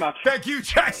very much. Thank you,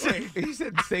 Jackson. Wait, he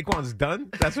said Saquon's done?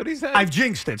 That's what he said? I've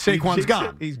jinxed it. Saquon's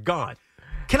gone. He's gone.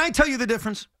 Can I tell you the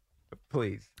difference?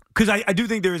 Please. Because I do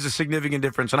think there is a significant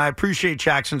difference, and I appreciate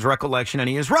Jackson's recollection, and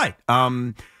he is right.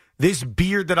 This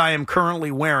beard that I am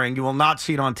currently wearing, you will not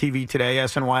see it on TV today.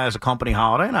 SNY has a company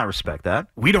holiday, and I respect that.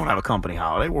 We don't have a company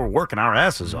holiday. We're working our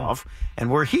asses off, and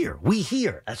we're here. We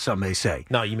here, as some may say.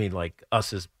 No, you mean like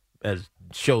us as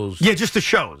shows? Yeah, just the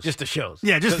shows. Just the shows.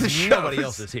 Yeah, just the shows. Nobody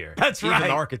else is here. That's right. Even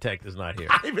the architect is not here.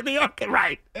 Even the architect,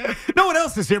 right. No one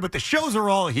else is here, but the shows are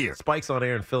all here. Spike's on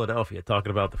air in Philadelphia talking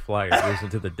about the Flyers. Listen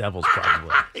to the Devils,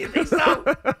 probably. You think so?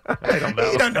 I don't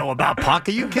know. You don't know about Puck.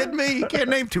 Are you kidding me? You can't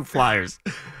name 2 Flyers.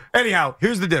 Anyhow,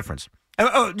 here's the difference.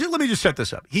 Let me just set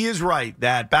this up. He is right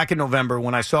that back in November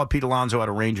when I saw Pete Alonso at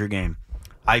a Ranger game,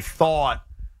 I thought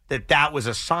that was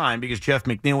a sign because Jeff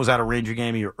McNeil was at a Ranger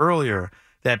game a year earlier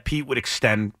that Pete would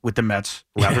extend with the Mets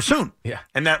rather soon. Yeah.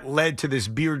 And that led to this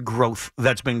beard growth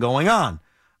that's been going on.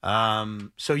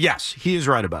 So, yes, he is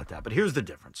right about that. But here's the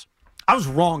difference. I was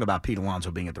wrong about Pete Alonso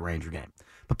being at the Ranger game.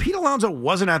 But Pete Alonso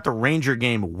wasn't at the Ranger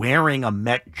game wearing a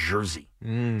Met jersey.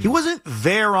 He wasn't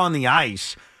there on the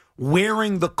ice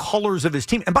wearing the colors of his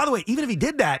team. And by the way, even if he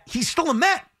did that, he's still a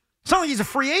Met. It's not like he's a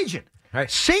free agent. Right.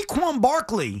 Saquon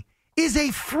Barkley is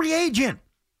a free agent.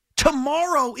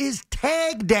 Tomorrow is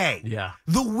tag day. Yeah.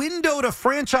 The window to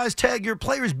franchise tag your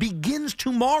players begins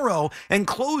tomorrow and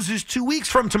closes 2 weeks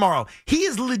from tomorrow. He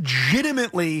is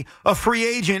legitimately a free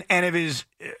agent, and if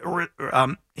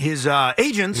his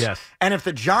agents, yes. and if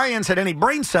the Giants had any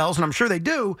brain cells, and I'm sure they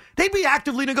do, they'd be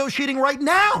actively negotiating right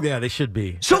now. Yeah, they should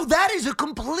be. So that is a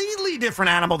completely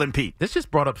different animal than Pete. This just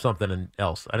brought up something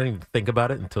else. I didn't even think about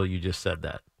it until you just said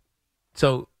that.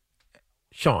 So,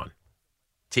 Sean.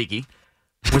 Tiki.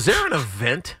 Was there an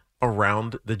event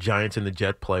around the Giants and the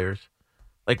Jet players?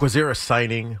 Like, was there a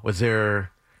signing? Was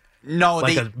there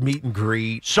a meet and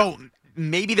greet? So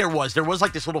maybe there was. There was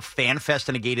like this little fan fest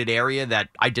in a gated area that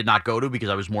I did not go to because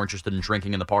I was more interested in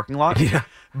drinking in the parking lot. Yeah.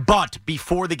 But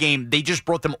before the game, they just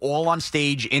brought them all on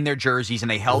stage in their jerseys and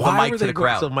they held the mic to the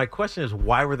crowd. So my question is,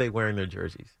 why were they wearing their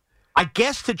jerseys? I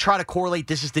guess to try to correlate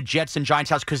this is the Jets and Giants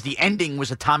house because the ending was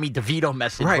a Tommy DeVito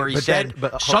message where he said,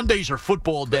 Sundays are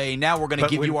football day. Now we're going to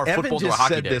give you our football to a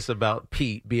hockey day. Evan just said this about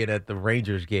Pete being at the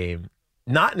Rangers game,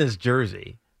 not in his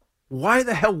jersey. Why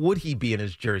the hell would he be in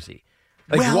his jersey?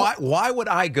 Like, why would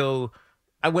I go?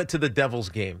 I went to the Devils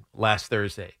game last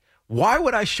Thursday. Why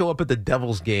would I show up at the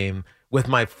Devils game with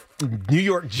my New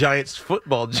York Giants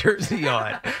football jersey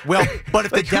on? Well, but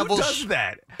if like, the Devils who does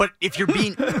that? But if you're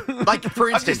being like, for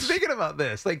instance, I'm just thinking about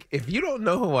this. Like, if you don't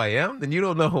know who I am, then you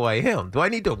don't know who I am. Do I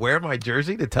need to wear my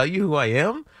jersey to tell you who I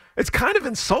am? It's kind of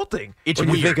insulting. It's when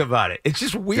weird. You think about it. It's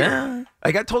just weird. Yeah.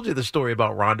 Like I told you the story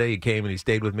about Rondé. He came and he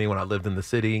stayed with me when I lived in the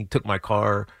city. He took my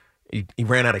car. He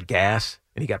ran out of gas.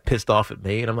 And he got pissed off at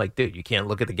me. And I'm like, dude, you can't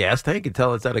look at the gas tank and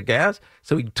tell it's out of gas.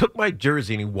 So he took my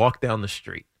jersey and he walked down the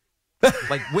street.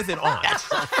 Like, with it on. That's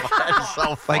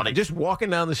so funny. Like, just walking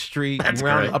down the street That's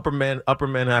around great.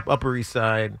 Upper East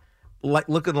Side, like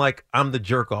looking like I'm the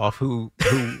jerk off who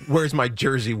wears my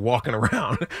jersey walking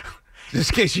around.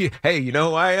 Just in case you know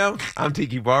who I am? I'm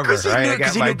Tiki Barber, right?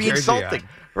 Because he knew it'd be insulting.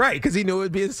 Right, because he knew it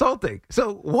would be insulting.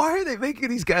 So why are they making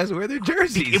these guys wear their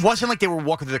jerseys? It wasn't like they were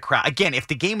walking through the crowd. Again, if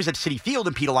the game was at Citi Field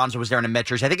and Pete Alonso was there in a Met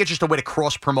jersey, I think it's just a way to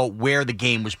cross-promote where the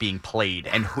game was being played.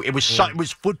 And it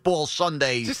was football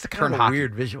Sunday. Just a kind of hockey.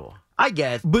 weird visual. I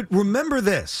guess. But remember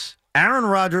this. Aaron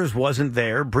Rodgers wasn't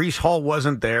there. Breece Hall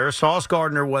wasn't there. Sauce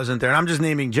Gardner wasn't there. And I'm just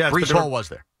naming Jets. Breece Hall was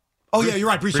there. Oh, yeah, you're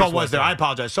right. Breece Hall was there. I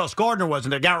apologize. Sauce Gardner wasn't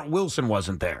there. Garrett Wilson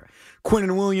wasn't there.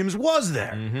 Quinnen Williams was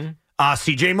there. Mm-hmm.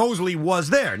 C.J. Mosley was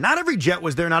there. Not every Jet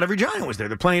was there. Not every Giant was there.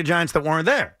 There are plenty of Giants that weren't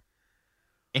there.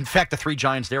 In fact, the 3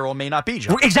 Giants there all may not be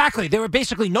Giants. Exactly. There were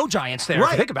basically no Giants there, if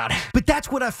you think about it. But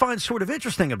that's what I find sort of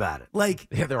interesting about it. Like,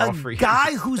 they're all free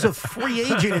guy who's a free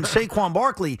agent in Saquon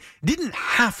Barkley didn't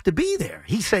have to be there.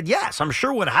 He said yes. I'm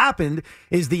sure what happened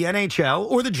is the NHL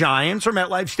or the Giants or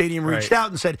MetLife Stadium reached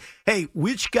out and said, hey,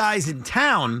 which guy's in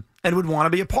town and would want to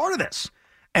be a part of this?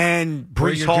 And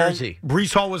Breece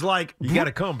Hall was like, you got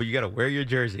to come, but you got to wear your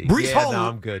jersey. Hall, no,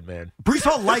 I'm good, man. Breece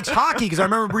Hall likes hockey because I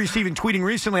remember Breece even tweeting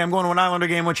recently, I'm going to an Islander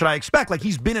game. What should I expect? Like,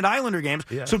 he's been at Islander games.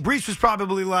 Yeah. So Breece was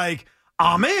probably like,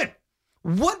 I'm in.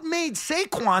 What made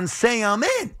Saquon say I'm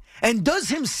in? And does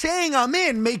him saying I'm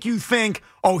in make you think,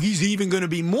 oh, he's even going to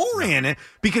be more in it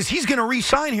because he's going to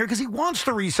re-sign here because he wants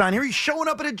to re-sign here. He's showing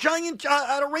up at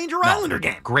a Ranger Islander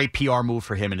game. Great PR move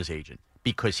for him and his agent.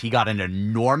 Because he got an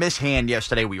enormous hand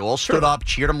yesterday. We all stood up,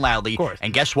 cheered him loudly.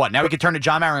 And guess what? Now we can turn to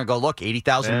John Maron and go, look,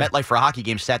 80,000 MetLife for a hockey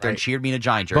game sat there and cheered me in a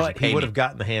Giant jersey. But he would have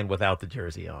gotten the hand without the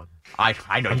jersey on.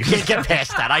 I know. You can't get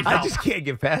past that. I know. I just can't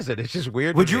get past it. It's just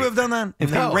weird. Would you have done that?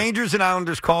 If the Rangers and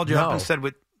Islanders called you up and said,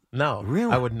 no,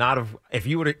 really? I would not have. If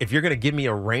you're going to give me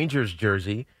a Rangers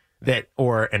jersey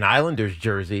or an Islanders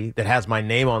jersey that has my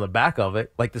name on the back of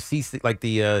it, like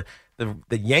the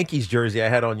the Yankees jersey I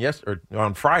had on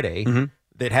on Friday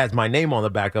that has my name on the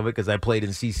back of it because I played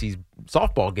in CC's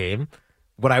softball game.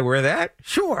 Would I wear that?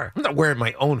 Sure. I'm not wearing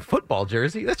my own football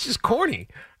jersey. That's just corny.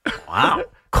 Wow.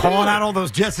 Calling out all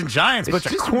those Jets and Giants, bunch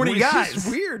of corny guys. It's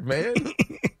just weird, man.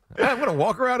 I want to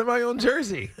walk around in my own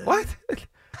jersey. What?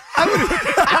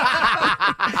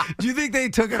 Do you think they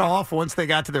took it off once they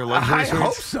got to their luxury suites? I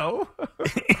hope so.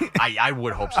 I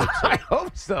would hope so, too. I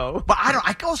hope so. But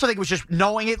I also think it was just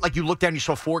knowing it. Like, you look down, you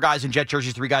saw 4 guys in Jet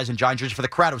jerseys, 3 guys in Giant jerseys. For the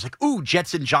crowd, it was like, ooh,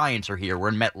 Jets and Giants are here. We're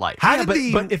in MetLife.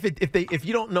 But if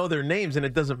you don't know their names, then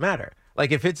it doesn't matter.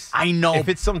 Like, if it's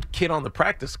some kid on the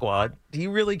practice squad, do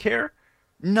you really care?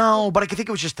 No, but I think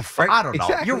it was just the I don't know.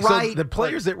 Exactly. You're so right. The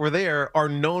players that were there are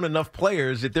known enough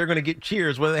players that they're going to get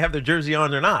cheers whether they have their jersey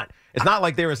on or not. It's not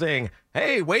like they were saying,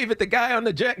 "Hey, wave at the guy on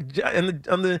the Giants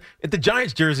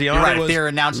jersey on." You're right. It was, they're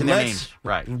announcing their names.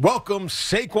 Right. Welcome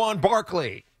Saquon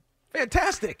Barkley.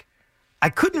 Fantastic.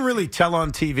 I couldn't really tell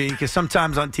on TV because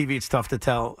sometimes on TV it's tough to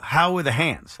tell. How were the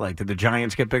hands? Like, did the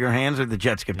Giants get bigger hands or the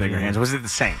Jets get bigger hands? Was it the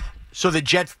same? So the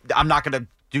Jets. I'm not going to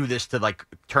do this to like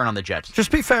turn on the Jets. Just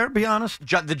be fair, be honest.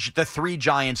 The 3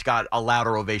 Giants got a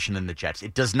louder ovation than the Jets.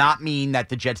 It does not mean that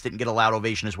the Jets didn't get a loud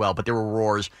ovation as well, but there were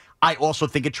roars. I also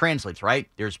think it translates, right?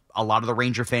 There's a lot of the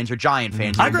Ranger fans are Giant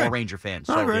fans. I agree. More Ranger fans.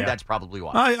 So that's probably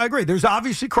why. I agree. There's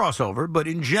obviously crossover, but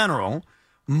in general,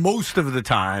 most of the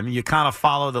time, you kind of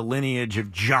follow the lineage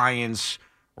of Giants,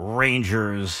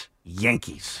 Rangers,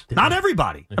 Yankees. Not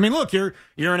everybody. I mean, look, you're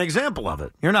an example of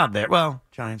it. You're not there. Well,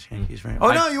 Giants, Yankees, Rangers.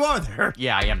 Oh, no, you are there.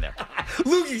 Yeah, I am there.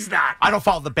 Loogie's not. I don't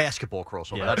follow the basketball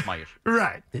crossover. Yeah. That's my issue.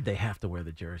 Right. Did they have to wear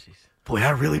the jerseys? Boy,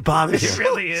 that really bothers you. It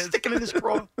really is. Sticking in this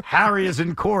craw. Harry is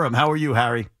in quorum. How are you,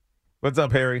 Harry? What's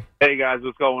up, Harry? Hey, guys.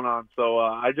 What's going on? So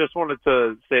I just wanted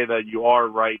to say that you are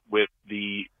right with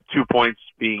the 2 points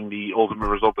being the ultimate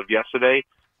result of yesterday,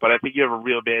 but I think you have a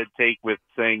real bad take with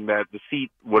saying that the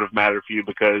seat would have mattered for you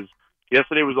because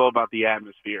yesterday was all about the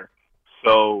atmosphere.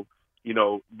 So,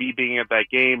 me being at that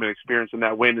game and experiencing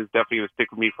that win is definitely going to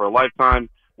stick with me for a lifetime,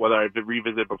 whether I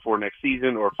revisit before next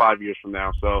season or 5 years from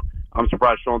now. So I'm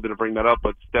surprised Sean didn't bring that up, but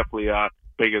it's definitely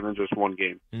bigger than just one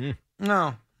game.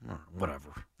 No,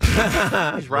 whatever.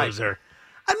 He's right. Loser.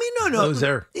 I mean, no.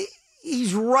 Loser.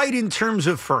 He's right in terms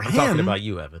of for him. I'm talking about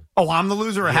you, Evan. Oh, I'm the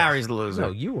loser or Harry's the loser?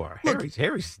 No, you are. Look,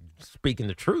 Harry's speaking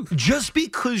the truth. Just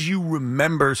because you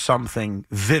remember something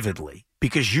vividly,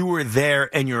 because you were there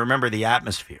and you remember the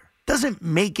atmosphere, doesn't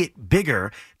make it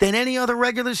bigger than any other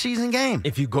regular season game.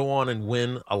 If you go on and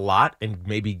win a lot and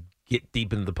maybe get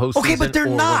deep into the postseason, okay, but they're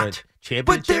not. Championship?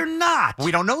 But they're not. We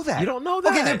don't know that. You don't know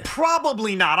that. Okay, they're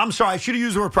probably not. I'm sorry. I should have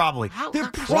used the word probably. They're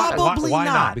probably why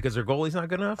not. not? Because their goalie's not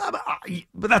good enough?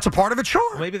 But that's a part of it, sure.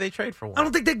 Well, maybe they trade for one. I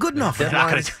don't think they're good enough. They're not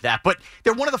going to do that. But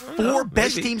they're one of the 4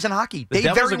 best teams in hockey. The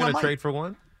Devils are going to trade for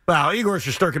one? Well, Igor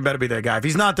Shesterkin better be their guy. If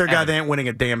he's not their guy, they ain't winning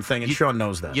a damn thing, and Sean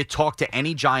knows that. You talk to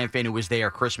any Giant fan who was there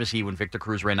Christmas Eve when Victor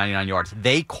Cruz ran 99 yards.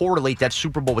 They correlate that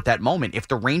Super Bowl with that moment. If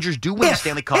the Rangers do win the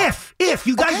Stanley Cup. If.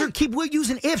 You guys keep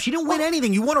using ifs. You didn't win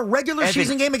anything. You won a regular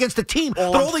season game against a team,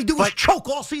 but all they do is choke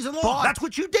all season long. That's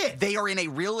what you did. They are in a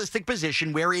realistic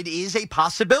position where it is a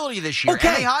possibility this year, and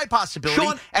a high possibility,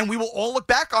 Sean, and we will all look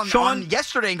back on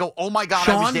yesterday and go, oh my God,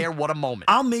 I was there. What a moment.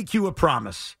 I'll make you a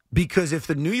promise. Because if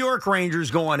the New York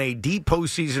Rangers go on a deep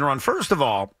postseason run, first of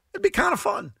all, it'd be kind of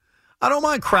fun. I don't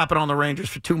mind crapping on the Rangers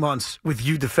for 2 months with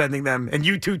you defending them. And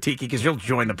you too, Tiki, because you'll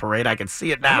join the parade. I can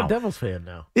see it now. I'm a Devils fan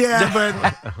now. Yeah,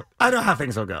 but I know how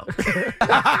things will go.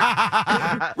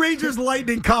 Rangers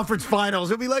Lightning Conference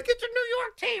Finals. It'll be like, it's a New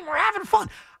York team. We're having fun.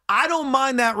 I don't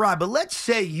mind that ride. But let's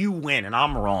say you win and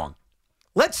I'm wrong.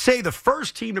 Let's say the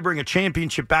first team to bring a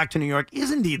championship back to New York is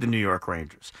indeed the New York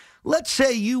Rangers. Let's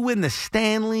say you win the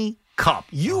Stanley Cup.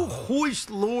 You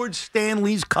hoist Lord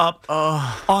Stanley's Cup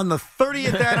on the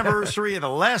 30th anniversary of the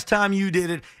last time you did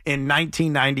it in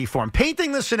 1994. I'm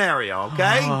painting the scenario,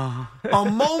 okay? A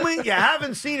moment you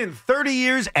haven't seen in 30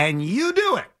 years, and you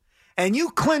do it. And you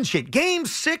clinch it. Game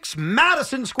 6,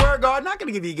 Madison Square Garden. Not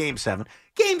going to give you Game 7.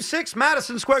 Game 6,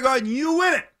 Madison Square Garden. You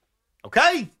win it,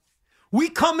 okay? We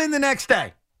come in the next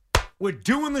day. We're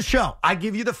doing the show. I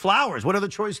give you the flowers. What other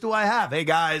choice do I have? Hey,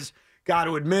 guys, got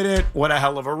to admit it. What a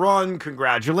hell of a run.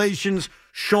 Congratulations.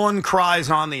 Sean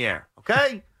cries on the air,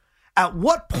 okay? At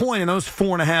what point in those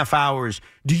 4.5 hours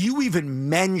do you even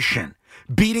mention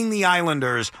beating the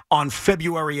Islanders on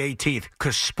February 18th?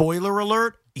 Because, spoiler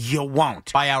alert, you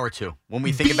won't. By hour 2. When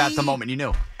we think about the moment, you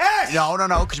knew.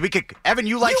 No, because we could. Evan,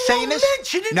 you like saying this?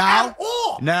 Mention it at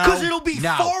all. No. Because it'll be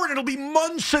foreign. It'll be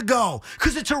months ago.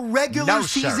 Because it's a regular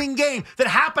season game that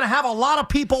happen to have a lot of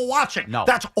people watching. No.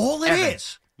 That's all it Evan,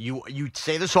 is. You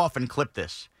say this often, clip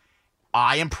this.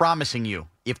 I am promising you,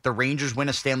 if the Rangers win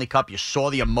a Stanley Cup, you saw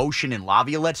the emotion in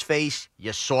Laviolette's face.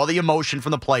 You saw the emotion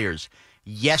from the players.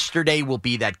 Yesterday will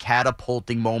be that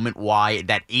catapulting moment why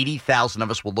that 80,000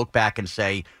 of us will look back and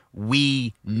say,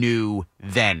 we knew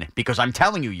then. Because I'm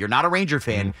telling you, you're not a Ranger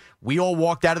fan. Mm-hmm. We all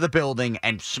walked out of the building,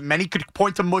 and many could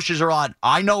point to mushes or odd.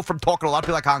 I know from talking to a lot of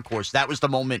people at Concourse, that was the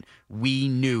moment we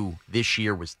knew this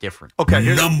year was different.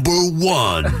 Okay, number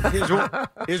one. Here's what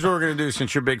we're going to do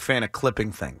since you're a big fan of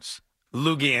clipping things.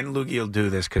 Loogie will do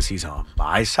this because he's on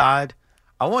my side.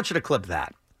 I want you to clip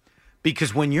that.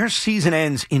 Because when your season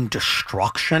ends in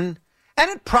destruction, and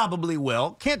it probably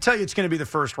will, can't tell you it's going to be the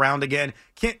first round again,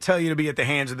 can't tell you to be at the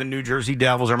hands of the New Jersey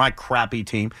Devils or my crappy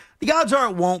team. The odds are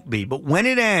it won't be. But when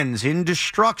it ends in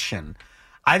destruction,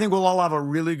 I think we'll all have a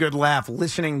really good laugh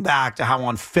listening back to how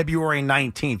on February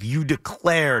 19th you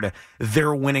declared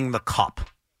they're winning the cup.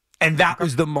 And that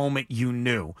was the moment you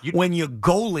knew. When your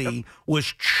goalie was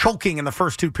choking in the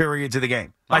first two periods of the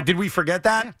game. Like, did we forget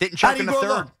that? Yeah, didn't choke in the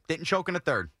third. Didn't choke in the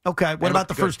third. Okay, what about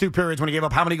the first two periods when he gave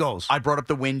up how many goals? I brought up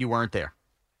the wind. You weren't there.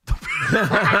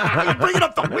 You're bringing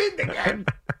up the wind again.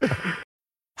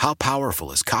 How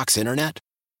powerful is Cox Internet?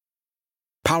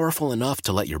 Powerful enough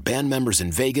to let your band members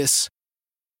in Vegas,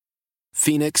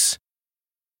 Phoenix,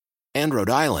 and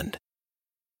Rhode Island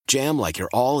jam like you're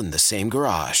all in the same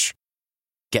garage.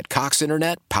 Get Cox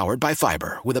Internet powered by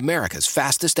fiber with America's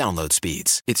fastest download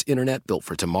speeds. It's internet built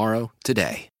for tomorrow,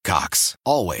 today. Cox,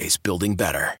 always building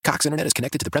better. Cox Internet is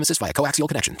connected to the premises via coaxial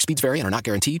connection. Speeds vary and are not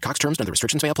guaranteed. Cox terms and other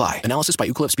restrictions may apply. Analysis by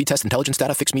Ookla of Speed Test Intelligence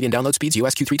Data. Fixed median download speeds.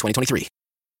 US Q3 2023.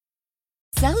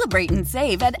 Celebrate and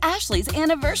save at Ashley's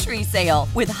Anniversary Sale.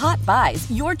 With Hot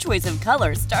Buys, your choice of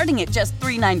colors starting at just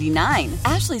 $3.99.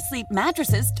 Ashley Sleep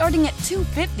mattresses starting at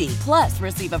 $2.50. Plus,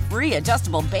 receive a free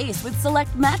adjustable base with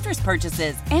select mattress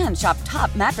purchases. And shop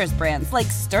top mattress brands like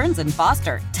Stearns &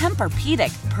 Foster,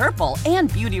 Tempur-Pedic, Purple,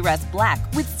 and Beautyrest Black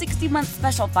with 60-month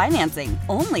special financing.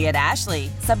 Only at Ashley.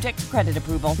 Subject to credit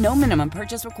approval. No minimum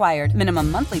purchase required. Minimum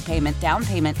monthly payment, down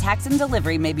payment, tax, and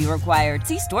delivery may be required.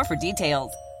 See store for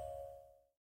details.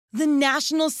 The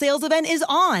national sales event is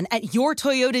on at your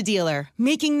Toyota dealer,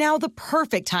 making now the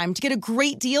perfect time to get a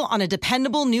great deal on a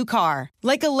dependable new car.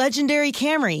 Like a legendary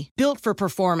Camry, built for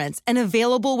performance and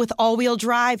available with all-wheel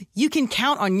drive, you can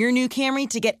count on your new Camry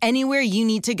to get anywhere you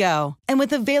need to go. And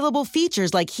with available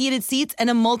features like heated seats and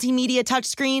a multimedia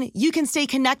touchscreen, you can stay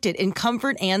connected in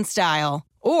comfort and style.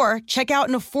 Or check out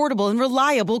an affordable and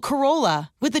reliable Corolla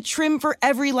with a trim for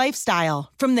every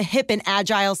lifestyle. From the hip and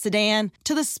agile sedan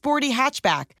to the sporty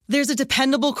hatchback, there's a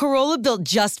dependable Corolla built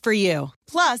just for you.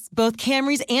 Plus, both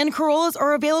Camrys and Corollas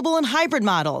are available in hybrid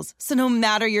models. So no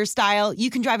matter your style,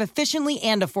 you can drive efficiently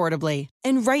and affordably.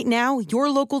 And right now, your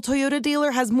local Toyota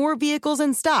dealer has more vehicles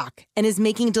in stock and is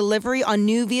making delivery on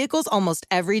new vehicles almost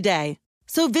every day.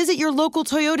 So visit your local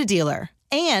Toyota dealer.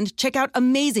 And check out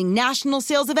amazing national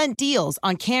sales event deals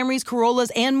on Camrys,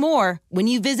 Corollas, and more when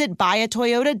you visit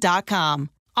buyatoyota.com.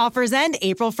 Offers end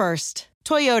April 1st.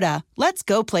 Toyota, let's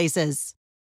go places.